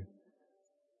you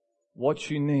what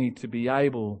you need to be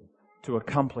able to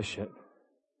accomplish it.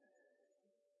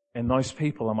 And those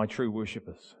people are my true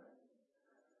worshippers.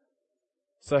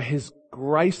 So His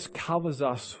grace covers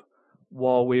us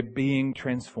while we're being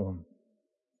transformed.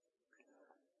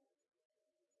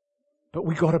 But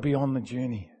we got to be on the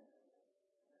journey.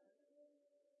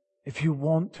 If you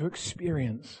want to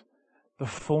experience the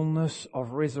fullness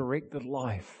of resurrected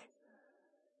life,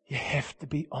 you have to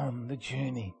be on the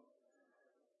journey.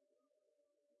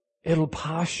 It'll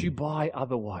pass you by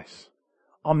otherwise.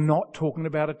 I'm not talking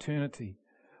about eternity,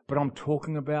 but I'm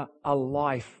talking about a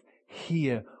life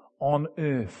here on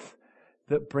earth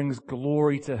that brings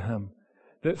glory to Him,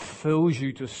 that fills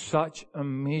you to such a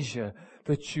measure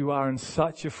that you are in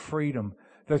such a freedom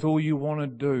that all you want to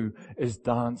do is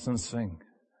dance and sing.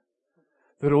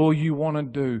 That all you want to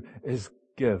do is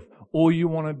give. All you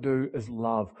want to do is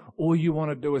love. All you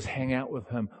want to do is hang out with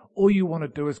Him. All you want to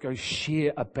do is go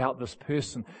share about this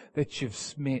person that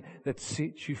you've met, that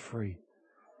sets you free.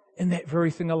 In that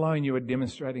very thing alone, you are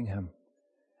demonstrating Him.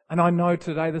 And I know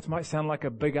today this might sound like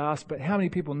a big ask, but how many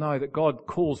people know that God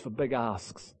calls for big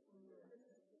asks?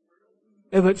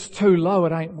 If it's too low,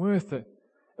 it ain't worth it.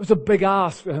 It was a big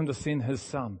ask for Him to send His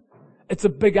Son. It's a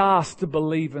big ask to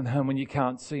believe in Him when you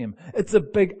can't see Him. It's a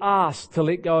big ask to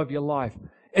let go of your life.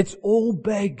 It's all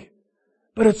big,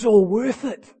 but it's all worth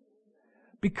it.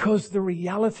 Because the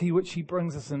reality which He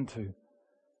brings us into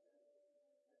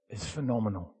is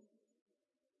phenomenal.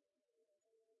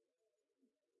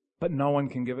 But no one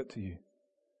can give it to you.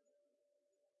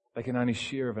 They can only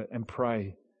share of it and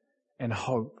pray and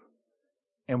hope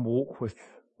and walk with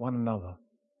one another,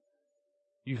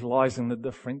 utilizing the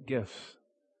different gifts,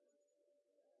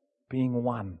 being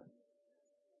one,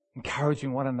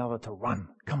 encouraging one another to run.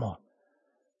 Come on.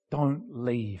 Don't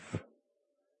leave.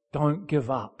 Don't give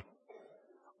up.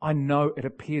 I know it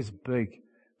appears big,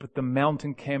 but the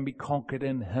mountain can be conquered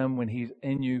in Him when He's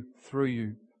in you, through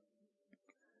you.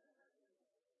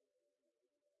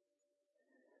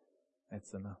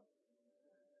 That's enough.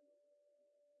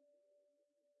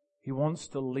 He wants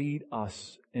to lead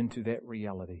us into that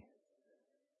reality.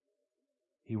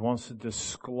 He wants to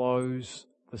disclose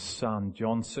the Son.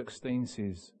 John 16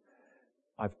 says,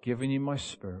 I've given you my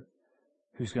Spirit,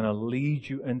 who's going to lead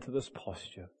you into this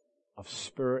posture of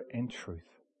spirit and truth.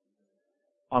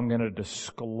 I'm going to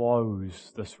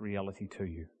disclose this reality to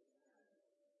you.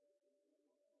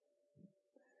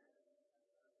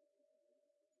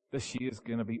 This year is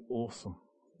going to be awesome.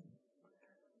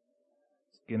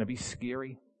 It's going to be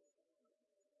scary.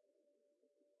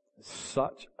 It's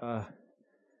such a...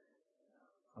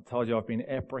 I told you I've been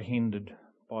apprehended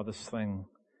by this thing.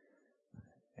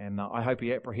 And I hope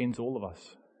He apprehends all of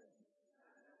us.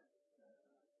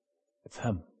 It's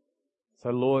Him. So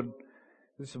Lord,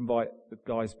 let's invite the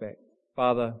guys back.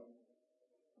 Father,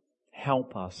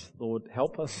 help us, Lord.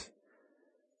 Help us.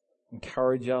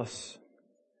 Encourage us.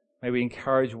 May we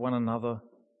encourage one another.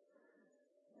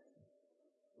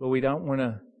 Lord, we don't want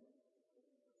to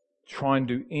try and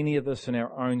do any of this in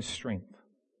our own strength.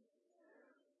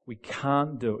 We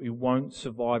can't do it. We won't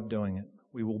survive doing it.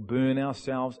 We will burn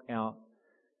ourselves out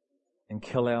and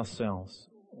kill ourselves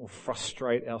or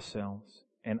frustrate ourselves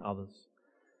and others.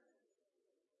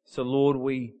 So Lord,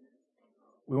 we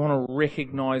want to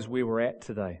recognize where we're at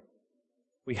today.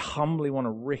 We humbly want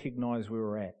to recognize where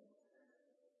we're at.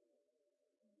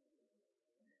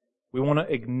 We want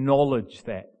to acknowledge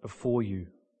that before you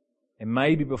and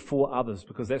maybe before others,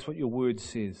 because that's what your word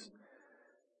says.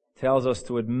 It tells us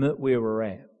to admit where we're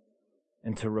at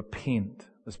and to repent.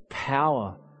 There's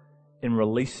power in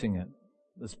releasing it.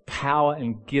 There's power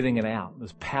in getting it out.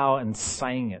 There's power in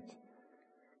saying it.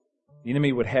 The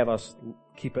enemy would have us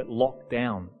keep it locked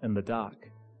down in the dark.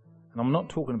 And I'm not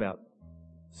talking about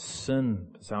sin,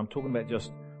 so I'm talking about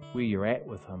just where you're at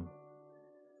with Him.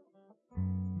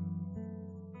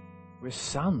 We're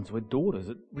sons, we're daughters.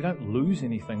 We don't lose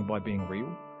anything by being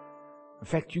real. In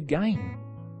fact, you gain.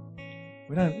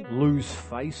 We don't lose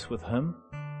face with Him.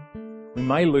 We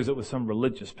may lose it with some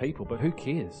religious people, but who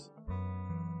cares?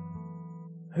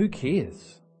 Who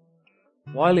cares?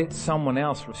 Why let someone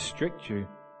else restrict you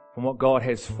from what God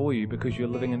has for you because you're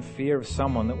living in fear of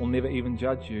someone that will never even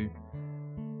judge you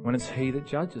when it's He that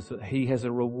judges, that He has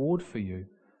a reward for you?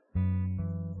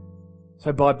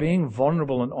 So by being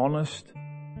vulnerable and honest,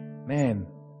 man,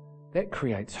 that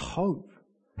creates hope.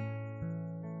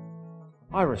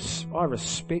 I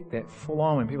respect that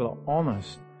flow when people are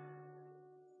honest.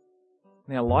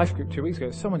 In our life group 2 weeks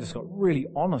ago, someone just got really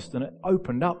honest and it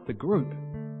opened up the group.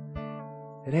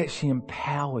 It actually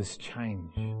empowers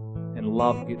change and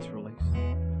love gets released.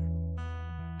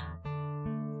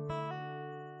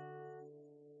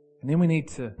 And then we need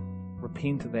to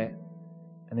repent of that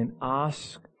and then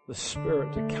ask the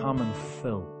Spirit to come and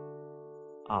fill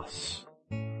us.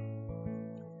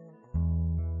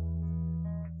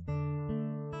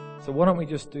 So why don't we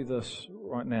just do this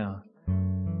right now?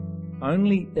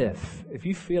 Only if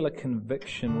you feel a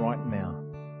conviction right now,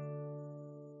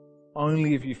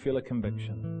 only if you feel a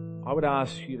conviction, I would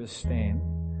ask you to stand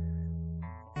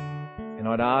and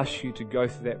I'd ask you to go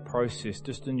through that process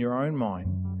just in your own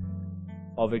mind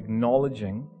of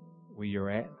acknowledging where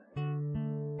you're at.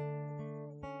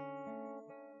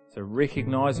 So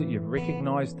recognize it, you've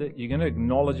recognized it, you're going to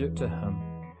acknowledge it to Him.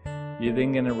 You're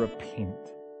then going to repent.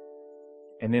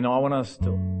 And then I want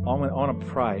to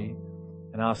pray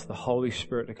and ask the Holy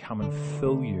Spirit to come and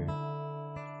fill you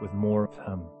with more of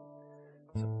Him.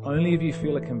 So only if you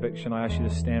feel a conviction, I ask you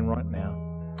to stand right now.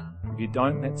 If you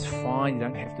don't, that's fine. You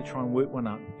don't have to try and work one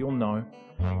up. You'll know.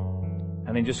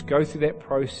 And then just go through that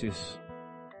process.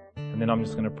 And then I'm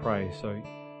just going to pray. So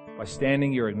by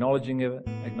standing, you're acknowledging it.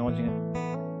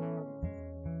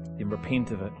 Then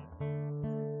repent of it.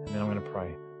 And then I'm going to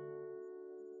pray.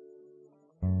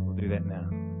 We'll do that now.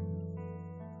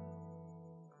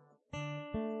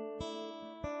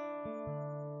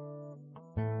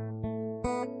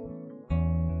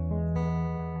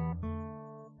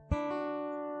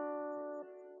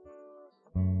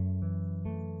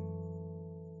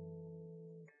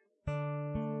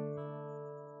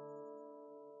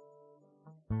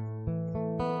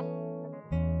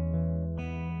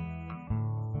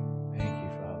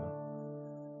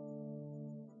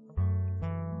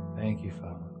 Thank you,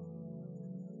 Father.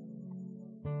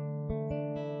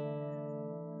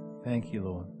 Thank you,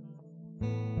 Lord.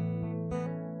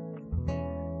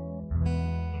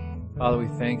 Father, we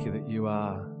thank you that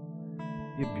you're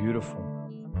beautiful.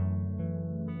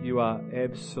 You are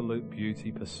absolute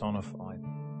beauty personified.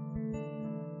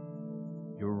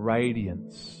 Your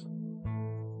radiance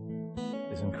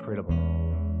is incredible.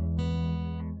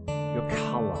 Your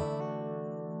color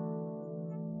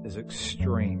is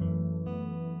extreme.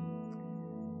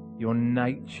 Your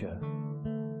nature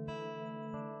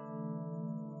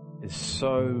is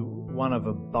so one of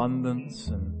abundance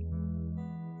and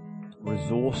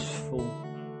resourceful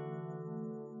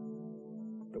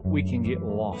that we can get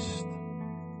lost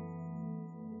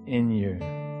in you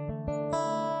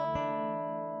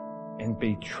and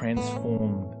be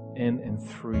transformed in and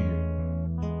through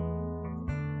you,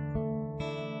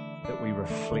 that we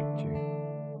reflect you.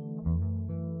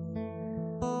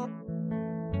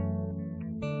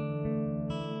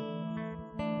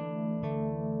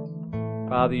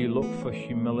 Father, you look for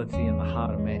humility in the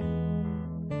heart of man.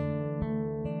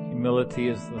 Humility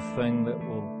is the thing that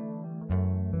will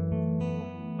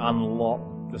unlock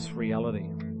this reality.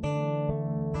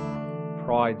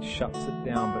 Pride shuts it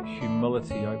down, but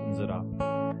humility opens it up.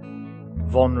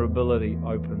 Vulnerability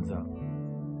opens up.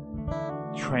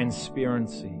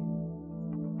 Transparency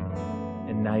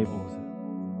enables it.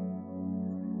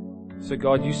 So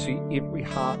God, you see every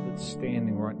heart that's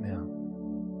standing right now.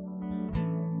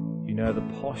 You know the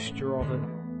posture of it.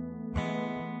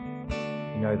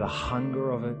 You know the hunger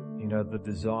of it. You know the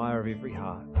desire of every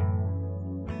heart.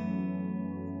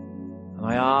 And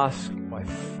I ask by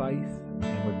faith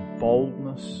and with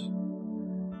boldness,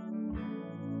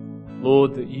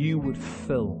 Lord, that you would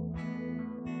fill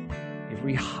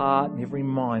every heart and every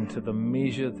mind to the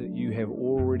measure that you have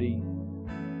already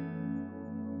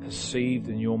perceived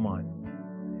in your mind.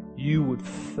 You would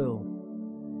fill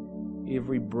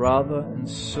every brother and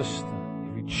sister,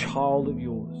 every child of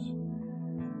yours,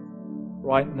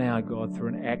 right now, God, through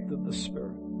an act of the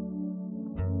Spirit.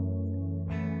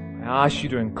 I ask you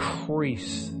to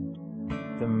increase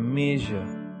the measure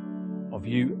of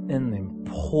you in them.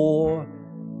 Pour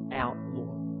out,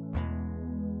 Lord.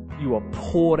 You are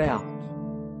poured out.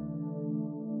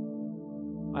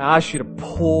 I ask you to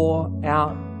pour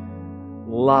out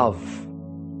love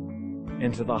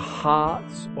into the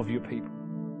hearts of your people.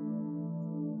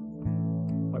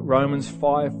 Like Romans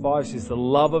 5:5 says, the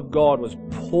love of God was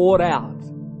poured out.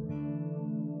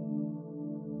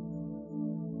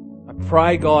 I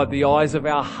pray, God, the eyes of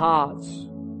our hearts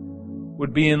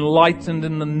would be enlightened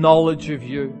in the knowledge of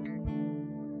you,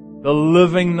 the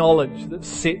living knowledge that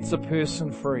sets a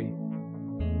person free.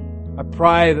 I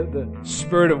pray that the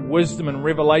spirit of wisdom and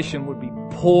revelation would be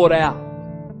poured out,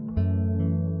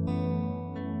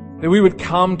 that we would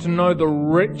come to know the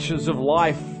riches of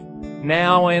life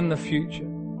now and the future,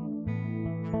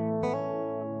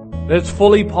 that it's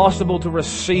fully possible to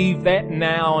receive that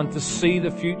now and to see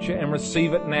the future and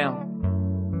receive it now.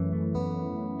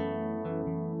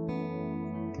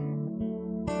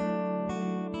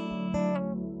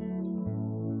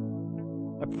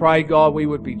 I pray, God, we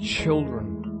would be children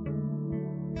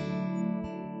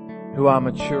who are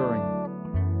maturing,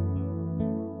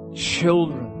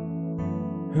 children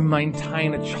who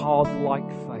maintain a childlike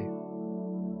faith.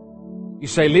 You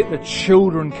say, let the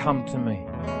children come to me.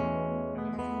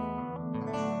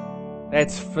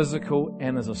 That's physical,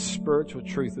 and there's a spiritual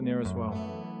truth in there as well.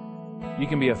 You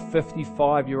can be a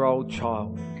 55-year-old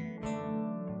child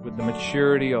with the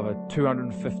maturity of a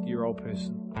 250-year-old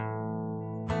person.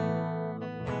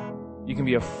 You can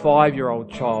be a 5-year-old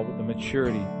child with the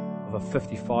maturity of a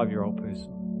 55-year-old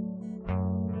person,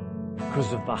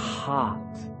 because of the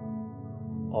heart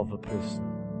of the person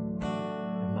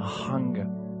and the hunger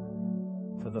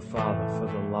for the Father, for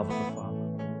the love of the Father.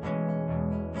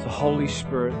 So Holy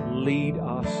Spirit, lead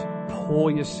us,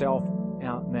 pour yourself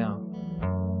out now.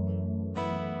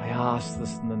 I ask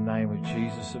this in the name of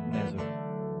Jesus of Nazareth.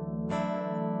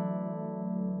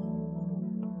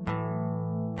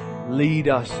 Lead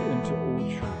us into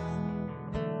all truth.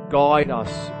 Guide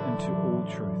us into all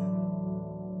truth.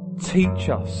 Teach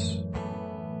us.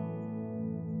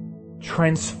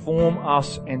 Transform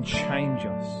us and change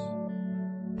us.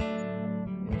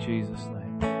 In Jesus' name.